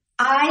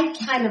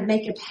kind of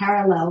make a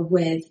parallel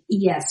with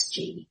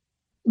ESG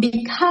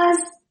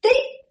because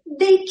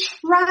they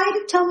try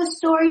to tell a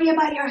story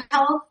about your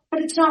health,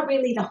 but it's not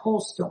really the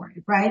whole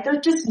story, right? They're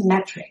just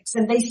metrics,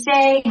 and they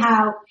say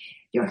how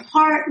your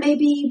heart may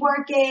be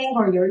working,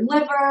 or your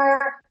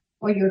liver,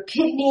 or your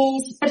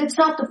kidneys, but it's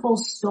not the full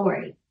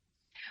story.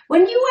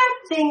 When you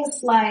add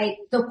things like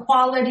the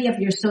quality of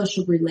your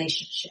social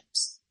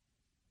relationships,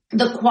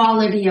 the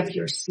quality of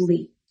your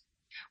sleep,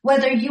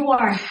 whether you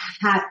are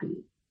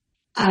happy,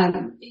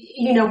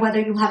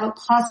 whether you have a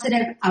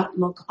positive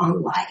outlook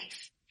on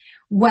life,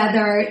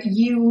 whether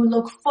you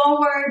look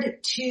forward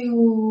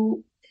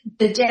to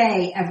the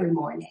day every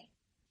morning,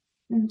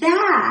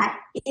 that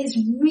is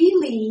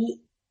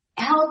really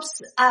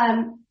helps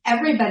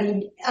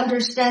everybody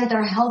understand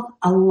their health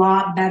a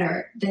lot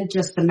better than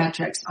just the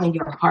metrics on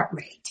your heart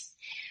rate.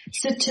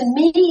 So to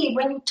me,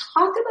 when you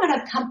talk about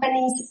a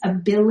company's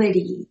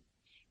ability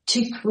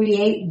to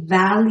create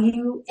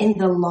value in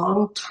the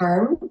long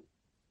term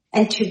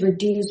and to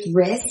reduce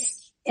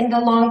risk in the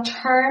long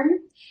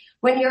term,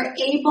 when you're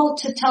able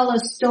to tell a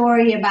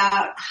story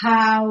about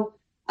how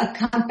a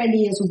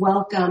company is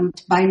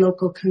welcomed by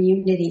local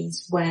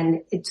communities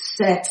when it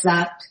sets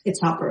up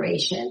its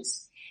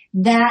operations,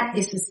 that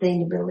is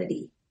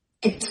sustainability.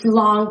 It's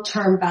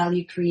long-term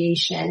value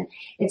creation.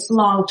 It's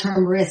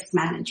long-term risk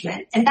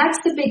management. And that's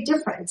the big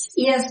difference.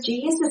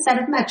 ESG is a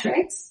set of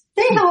metrics.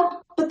 They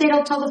help, but they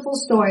don't tell the full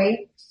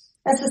story.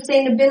 And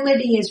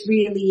sustainability is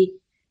really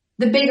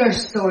the bigger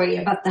story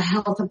about the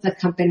health of the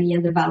company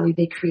and the value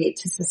they create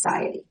to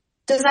society.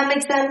 Does that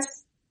make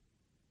sense?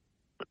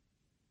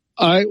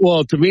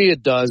 Well, to me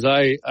it does.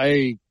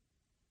 I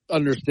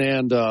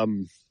understand a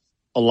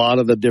lot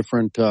of the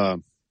different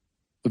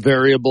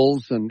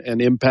variables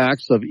and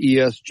impacts of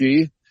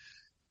ESG.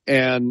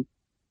 And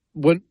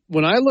when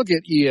I look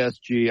at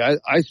ESG,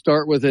 I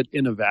start with it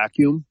in a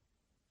vacuum,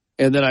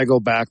 and then I go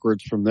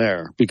backwards from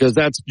there, because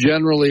that's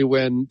generally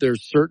when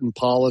there's certain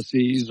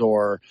policies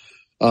or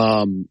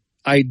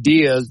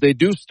ideas, they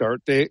do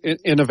start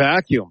in a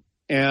vacuum.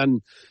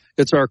 And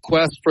It's our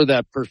quest for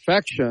that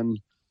perfection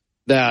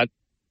that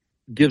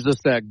gives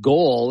us that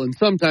goal. And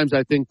sometimes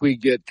I think we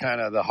get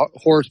kind of the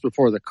horse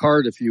before the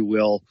cart, if you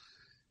will,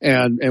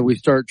 and we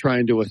start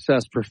trying to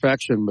assess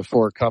perfection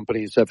before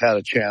companies have had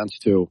a chance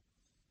to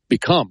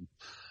become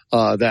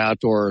that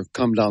or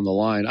come down the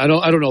line. I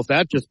don't know if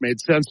that just made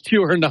sense to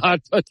you or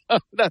not, but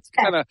that's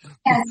kind of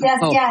yes.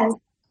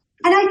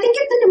 And I think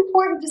it's an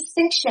important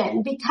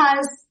distinction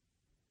because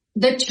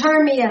the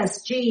term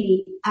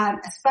ESG,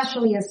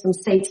 especially in some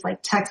states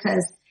like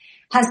Texas,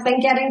 has been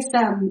getting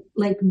some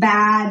like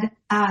bad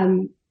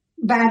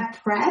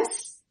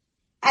press,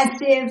 as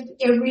if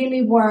it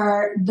really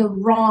were the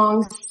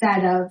wrong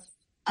set of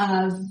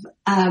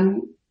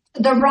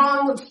the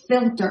wrong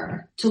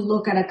filter to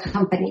look at a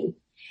company.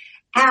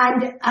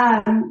 And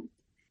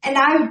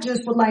I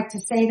just would like to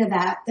say to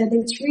that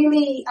it's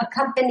really a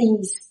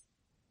company's,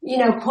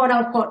 quote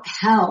unquote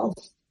health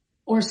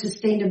or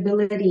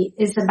sustainability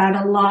is about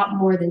a lot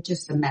more than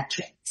just the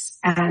metrics.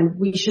 And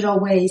we should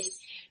always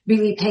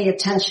really pay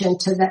attention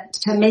to that,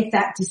 to make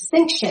that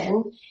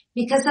distinction,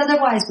 because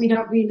otherwise we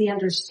don't really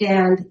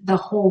understand the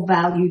whole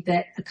value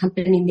that a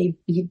company may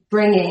be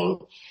bringing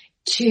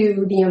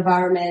to the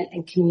environment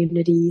and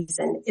communities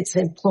and its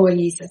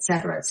employees, et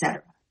cetera, et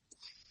cetera.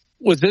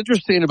 What's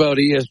interesting about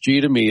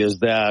ESG to me is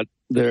that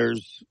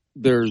there's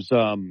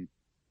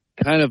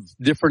kind of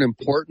different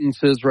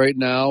importances right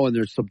now, and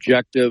there's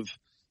subjective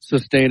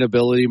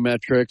sustainability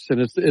metrics, and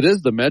it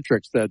is the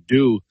metrics that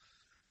do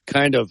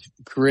kind of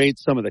create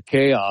some of the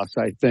chaos,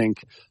 I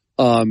think,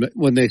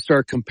 when they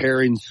start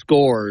comparing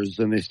scores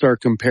and they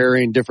start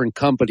comparing different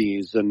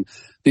companies and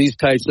these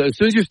types of, as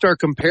soon as you start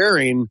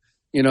comparing,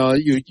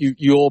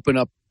 you open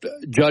up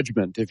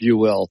judgment, if you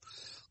will.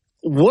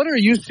 What are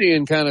you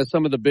seeing kind of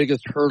some of the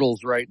biggest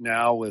hurdles right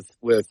now with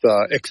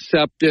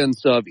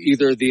acceptance of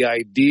either the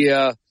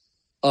idea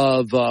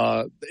of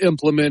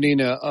implementing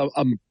a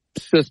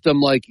system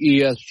like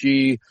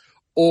ESG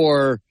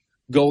or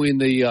going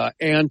the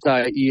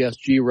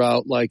anti-ESG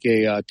route like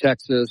a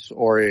Texas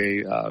or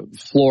a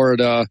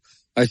Florida?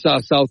 I saw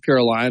South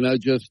Carolina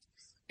just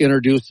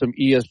introduced some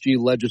ESG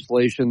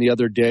legislation the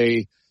other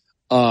day.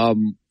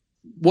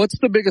 What's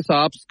the biggest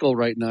obstacle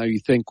right now,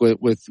 you think,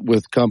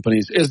 with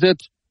companies? Is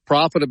it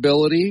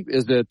profitability?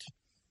 Is it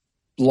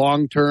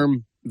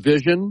long-term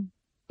vision?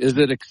 Is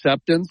it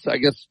acceptance? I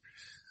guess,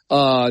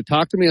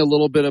 talk to me a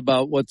little bit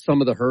about what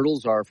some of the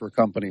hurdles are for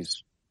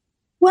companies.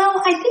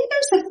 Well, I think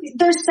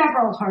there's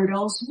several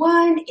hurdles.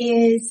 One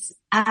is,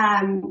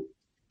 I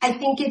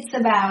think it's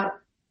about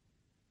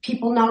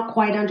people not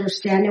quite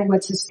understanding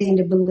what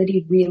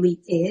sustainability really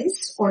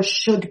is or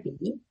should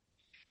be.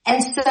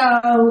 And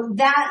so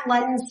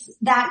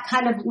that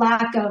kind of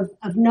lack of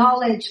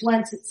knowledge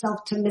lends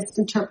itself to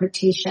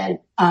misinterpretation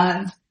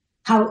of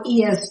how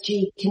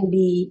ESG can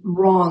be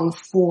wrong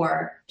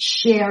for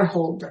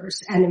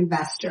shareholders and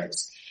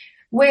investors,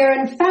 where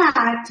in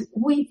fact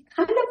we've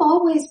kind of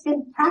always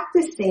been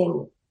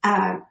practicing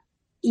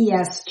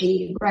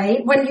ESG,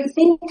 right? When you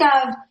think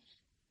of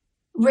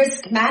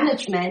risk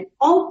management,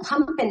 all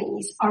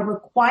companies are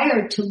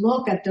required to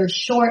look at their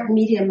short,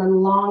 medium, and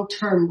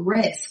long-term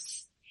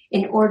risks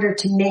in order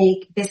to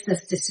make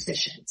business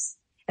decisions,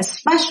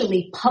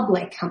 especially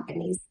public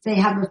companies. They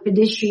have a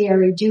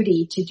fiduciary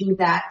duty to do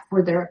that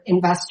for their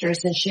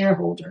investors and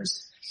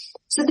shareholders.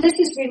 So this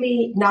is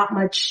really not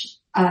much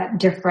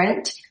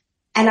different.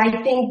 And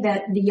I think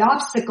that the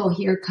obstacle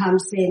here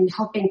comes in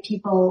helping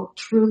people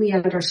truly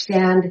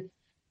understand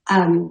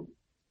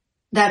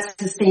that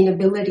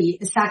sustainability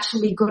is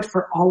actually good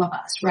for all of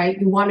us, right?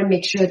 We want to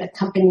make sure that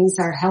companies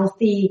are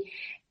healthy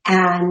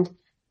and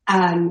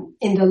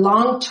in the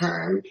long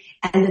term,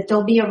 and that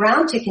they'll be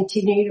around to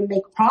continue to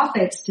make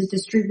profits, to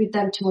distribute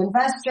them to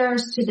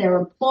investors, to their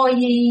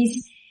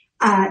employees,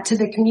 to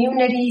the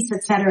communities,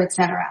 et cetera, et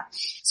cetera.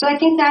 So I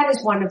think that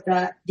is one of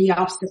the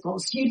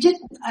obstacles.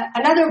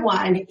 Another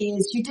one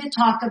is you did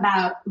talk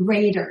about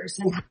raters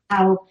and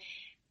how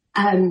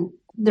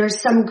there's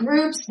some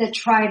groups that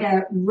try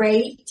to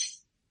rate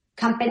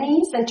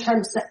companies in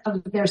terms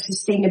of their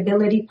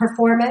sustainability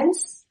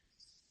performance.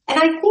 And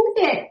I think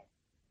that,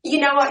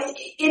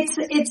 it's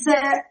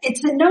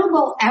a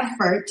noble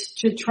effort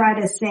to try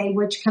to say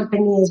which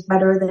company is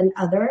better than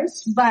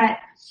others, but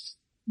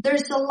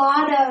there's a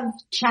lot of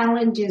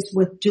challenges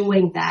with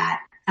doing that.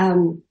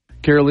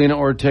 Carolina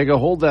Ortega,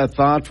 hold that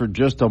thought for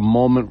just a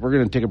moment. We're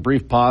going to take a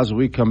brief pause. When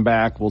we come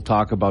back, we'll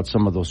talk about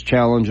some of those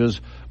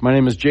challenges. My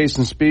name is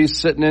Jason Spiess,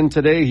 sitting in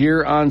today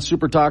here on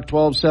Super Talk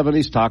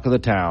 1270's Talk of the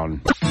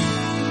Town.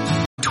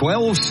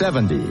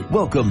 1270.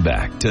 Welcome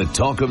back to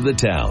Talk of the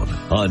Town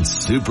on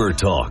Super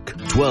Talk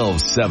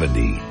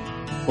 1270.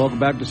 Welcome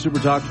back to Super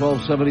Talk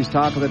 1270's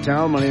Talk of the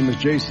Town. My name is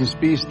Jason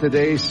Spiess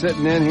today,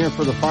 sitting in here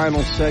for the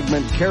final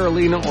segment.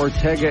 Carolina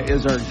Ortega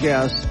is our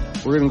guest.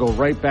 We're going to go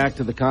right back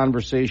to the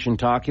conversation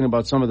talking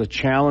about some of the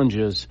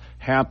challenges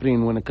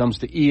happening when it comes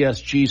to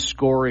ESG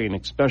scoring,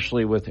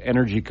 especially with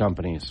energy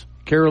companies.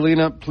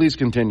 Carolina, please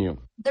continue.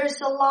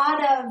 There's a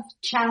lot of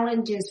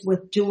challenges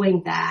with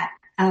doing that.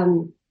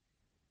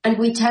 And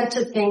we tend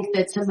to think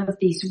that some of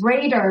these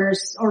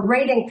raters or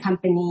rating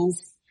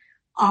companies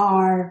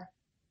are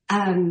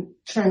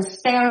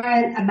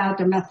transparent about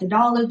their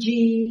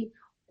methodology,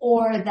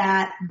 or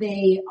that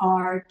they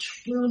are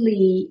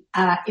truly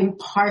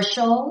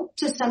impartial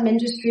to some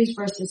industries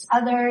versus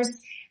others.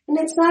 And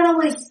it's not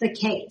always the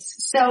case.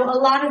 So a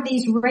lot of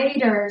these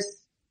raters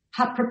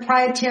have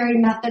proprietary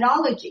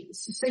methodologies.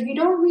 So you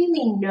don't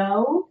really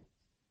know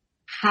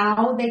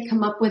how they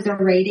come up with their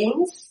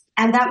ratings.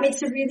 And that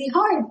makes it really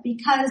hard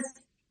because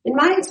in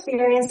my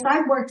experience,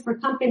 I've worked for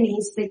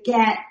companies that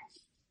get,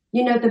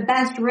 the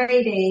best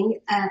rating,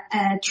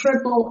 a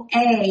triple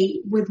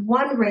A with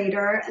one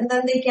rater, and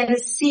then they get a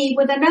C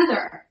with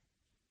another.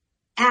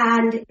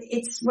 And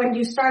it's when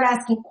you start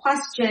asking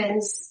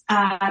questions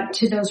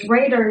to those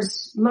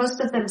raters,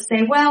 most of them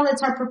say, well,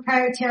 it's our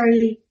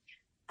proprietary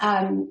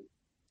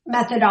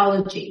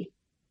methodology.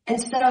 And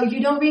so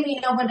you don't really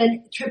know what a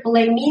triple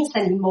A means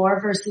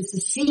anymore versus a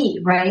C,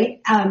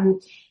 right?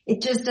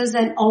 It just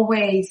doesn't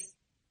always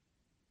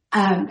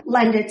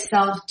lend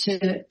itself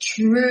to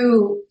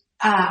true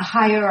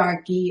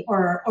hierarchy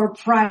or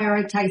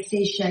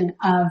prioritization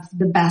of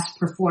the best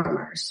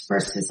performers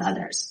versus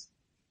others.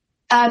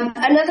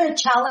 Another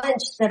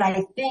challenge that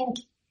I think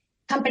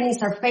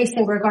companies are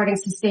facing regarding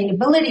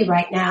sustainability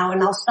right now,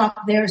 and I'll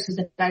stop there so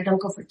that I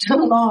don't go for too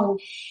long,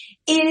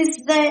 is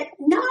that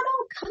not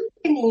all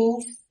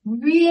companies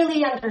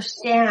really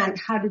understand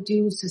how to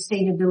do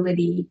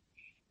sustainability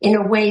in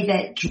a way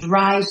that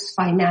drives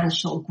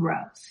financial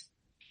growth.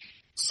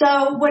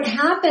 So what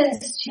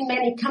happens to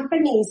many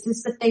companies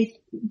is that they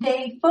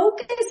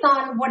focus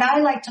on what I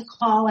like to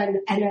call, and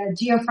a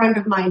dear friend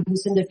of mine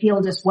who's in the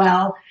field as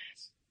well,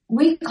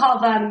 we call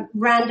them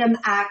random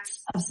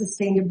acts of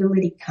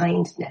sustainability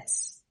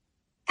kindness.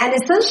 And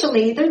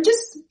essentially they're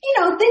just,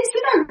 things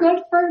that are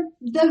good for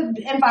the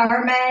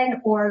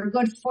environment or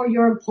good for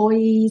your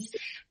employees,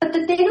 but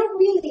that they don't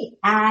really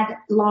add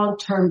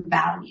long-term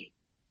value.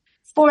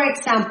 For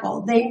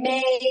example, some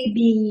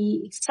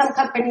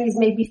companies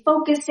may be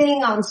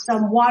focusing on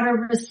some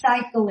water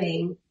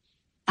recycling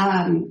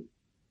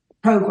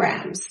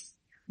programs,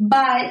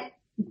 but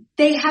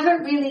they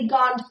haven't really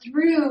gone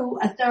through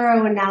a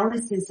thorough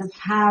analysis of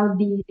how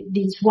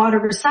these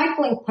water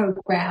recycling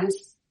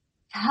programs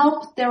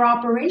help their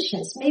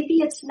operations.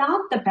 Maybe it's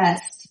not the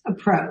best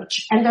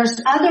approach, and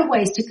there's other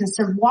ways to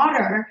conserve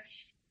water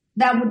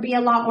that would be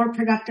a lot more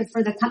productive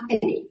for the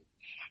company.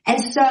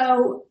 And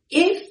so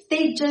if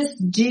they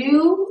just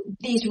do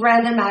these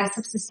random acts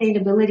of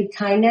sustainability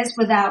kindness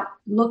without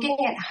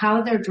looking at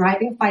how they're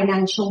driving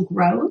financial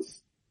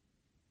growth,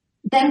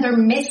 then they're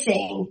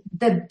missing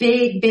the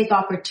big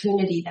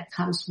opportunity that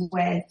comes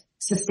with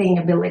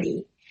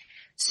sustainability.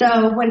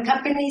 So when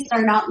companies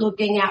are not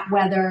looking at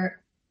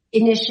whether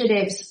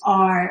initiatives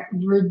are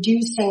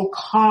reducing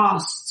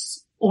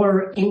costs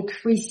or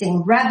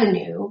increasing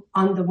revenue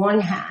on the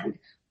one hand,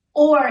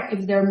 or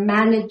if they're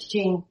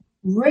managing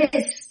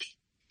risk,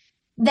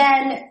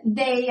 then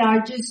they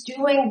are just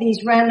doing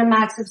these random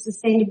acts of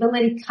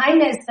sustainability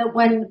kindness that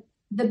when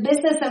the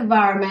business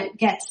environment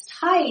gets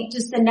tight,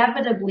 just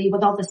inevitably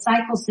with all the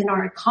cycles in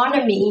our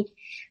economy,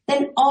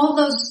 then all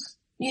those,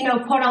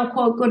 quote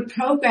unquote good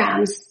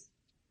programs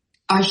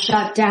are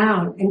shut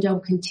down and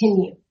don't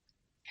continue.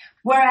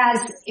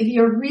 Whereas if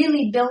you're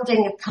really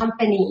building a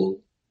company,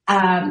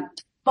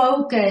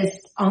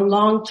 focused on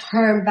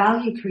long-term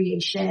value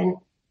creation,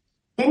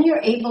 then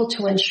you're able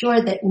to ensure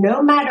that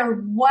no matter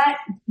what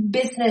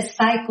business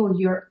cycle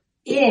you're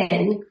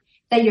in,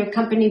 that your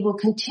company will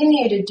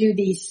continue to do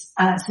these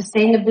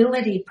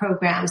sustainability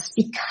programs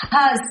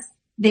because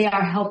they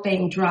are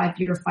helping drive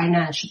your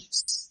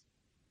financials.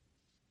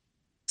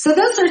 So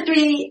those are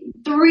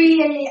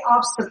three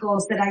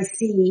obstacles that I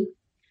see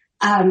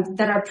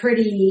that are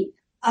pretty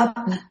up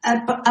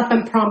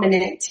and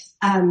prominent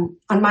on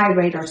my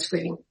radar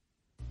screen.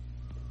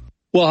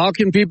 Well, how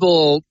can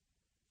people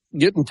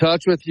get in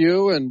touch with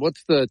you, and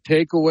what's the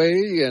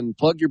takeaway, and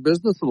plug your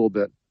business a little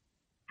bit?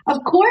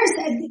 Of course,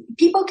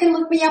 people can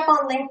look me up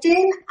on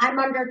LinkedIn. I'm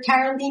under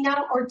Carolina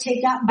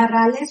Ortega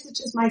Barrales, which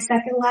is my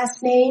second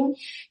last name.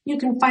 You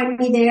can find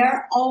me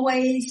there.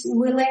 Always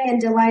willing and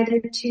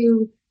delighted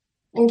to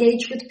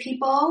engage with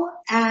people.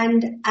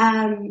 And,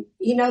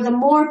 the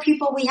more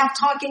people we have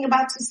talking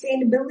about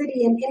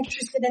sustainability and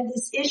interested in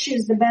these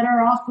issues, the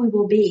better off we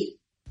will be.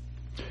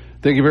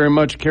 Thank you very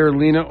much,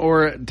 Carolina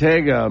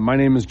Ortega. My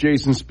name is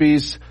Jason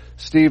Spiess.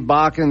 Steve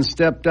Bakken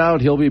stepped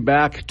out. He'll be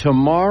back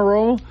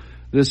tomorrow.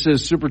 This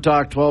is Super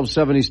Talk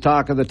 1270's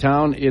Talk of the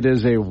Town. It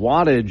is a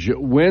Wattage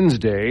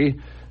Wednesday.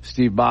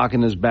 Steve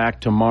Bakken is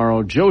back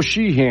tomorrow. Joe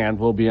Sheehan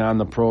will be on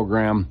the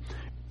program.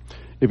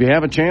 If you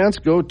have a chance,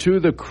 go to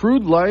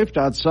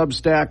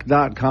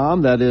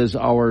thecrudelife.substack.com. That is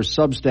our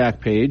Substack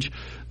page,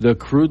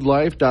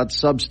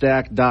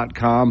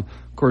 thecrudelife.substack.com.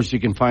 Of course, you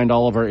can find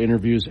all of our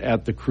interviews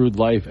at The Crude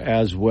Life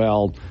as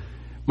well.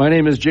 My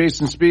name is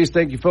Jason Spiess.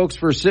 Thank you, folks,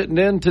 for sitting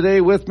in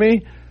today with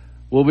me.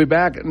 We'll be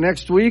back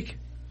next week.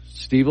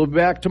 Steve will be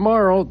back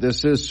tomorrow.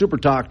 This is Super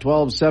Talk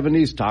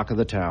 1270's Talk of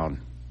the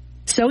Town.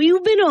 So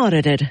you've been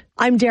audited.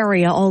 I'm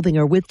Daria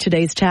Aldinger with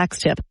today's tax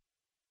tip.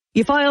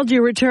 You filed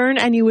your return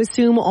and you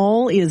assume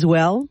all is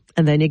well,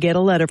 and then you get a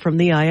letter from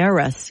the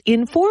IRS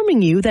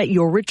informing you that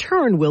your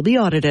return will be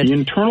audited. The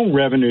Internal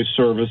Revenue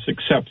Service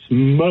accepts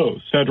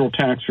most federal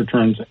tax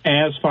returns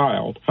as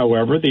filed.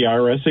 However, the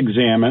IRS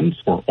examines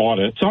or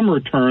audits some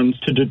returns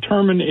to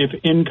determine if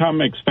income,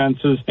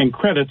 expenses, and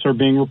credits are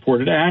being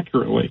reported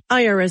accurately.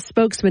 IRS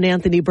spokesman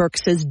Anthony Burke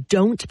says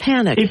don't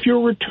panic. If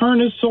your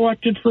return is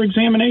selected for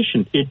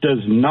examination, it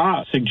does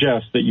not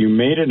suggest that you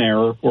made an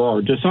error or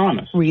are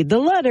dishonest. Read the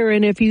letter,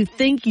 and if you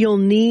think you'll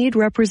need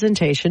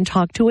representation,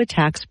 talk to a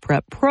tax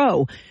prep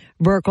pro.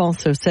 Burke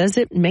also says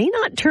it may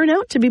not turn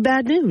out to be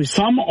bad news.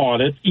 Some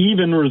audits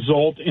even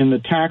result in the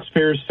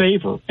taxpayer's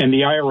favor, and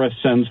the IRS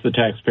sends the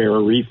taxpayer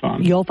a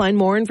refund. You'll find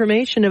more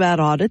information about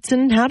audits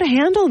and how to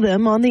handle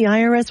them on the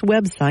IRS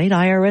website,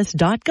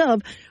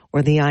 irs.gov,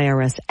 or the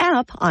IRS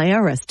app,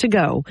 IRS To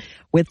Go.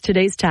 With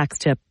today's tax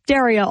tip,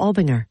 Daria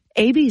Albinger,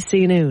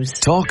 ABC News.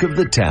 Talk of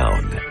the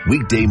Town,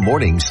 weekday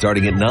mornings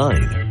starting at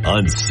 9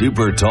 on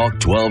Super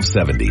Talk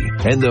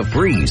 1270 and the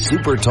free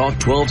Super Talk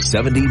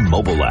 1270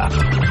 mobile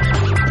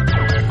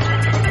app.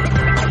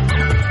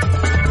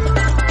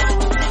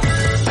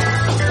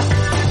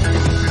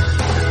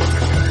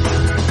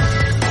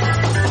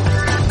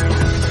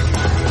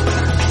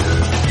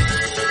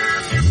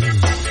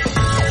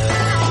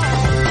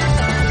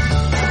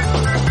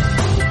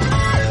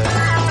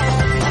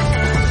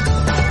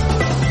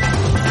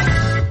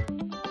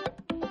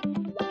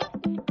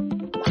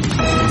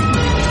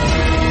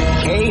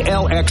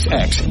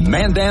 KLXX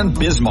Mandan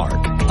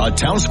Bismarck, a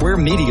Town Square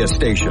media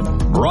station,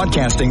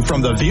 broadcasting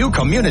from the View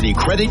Community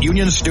Credit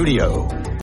Union studio.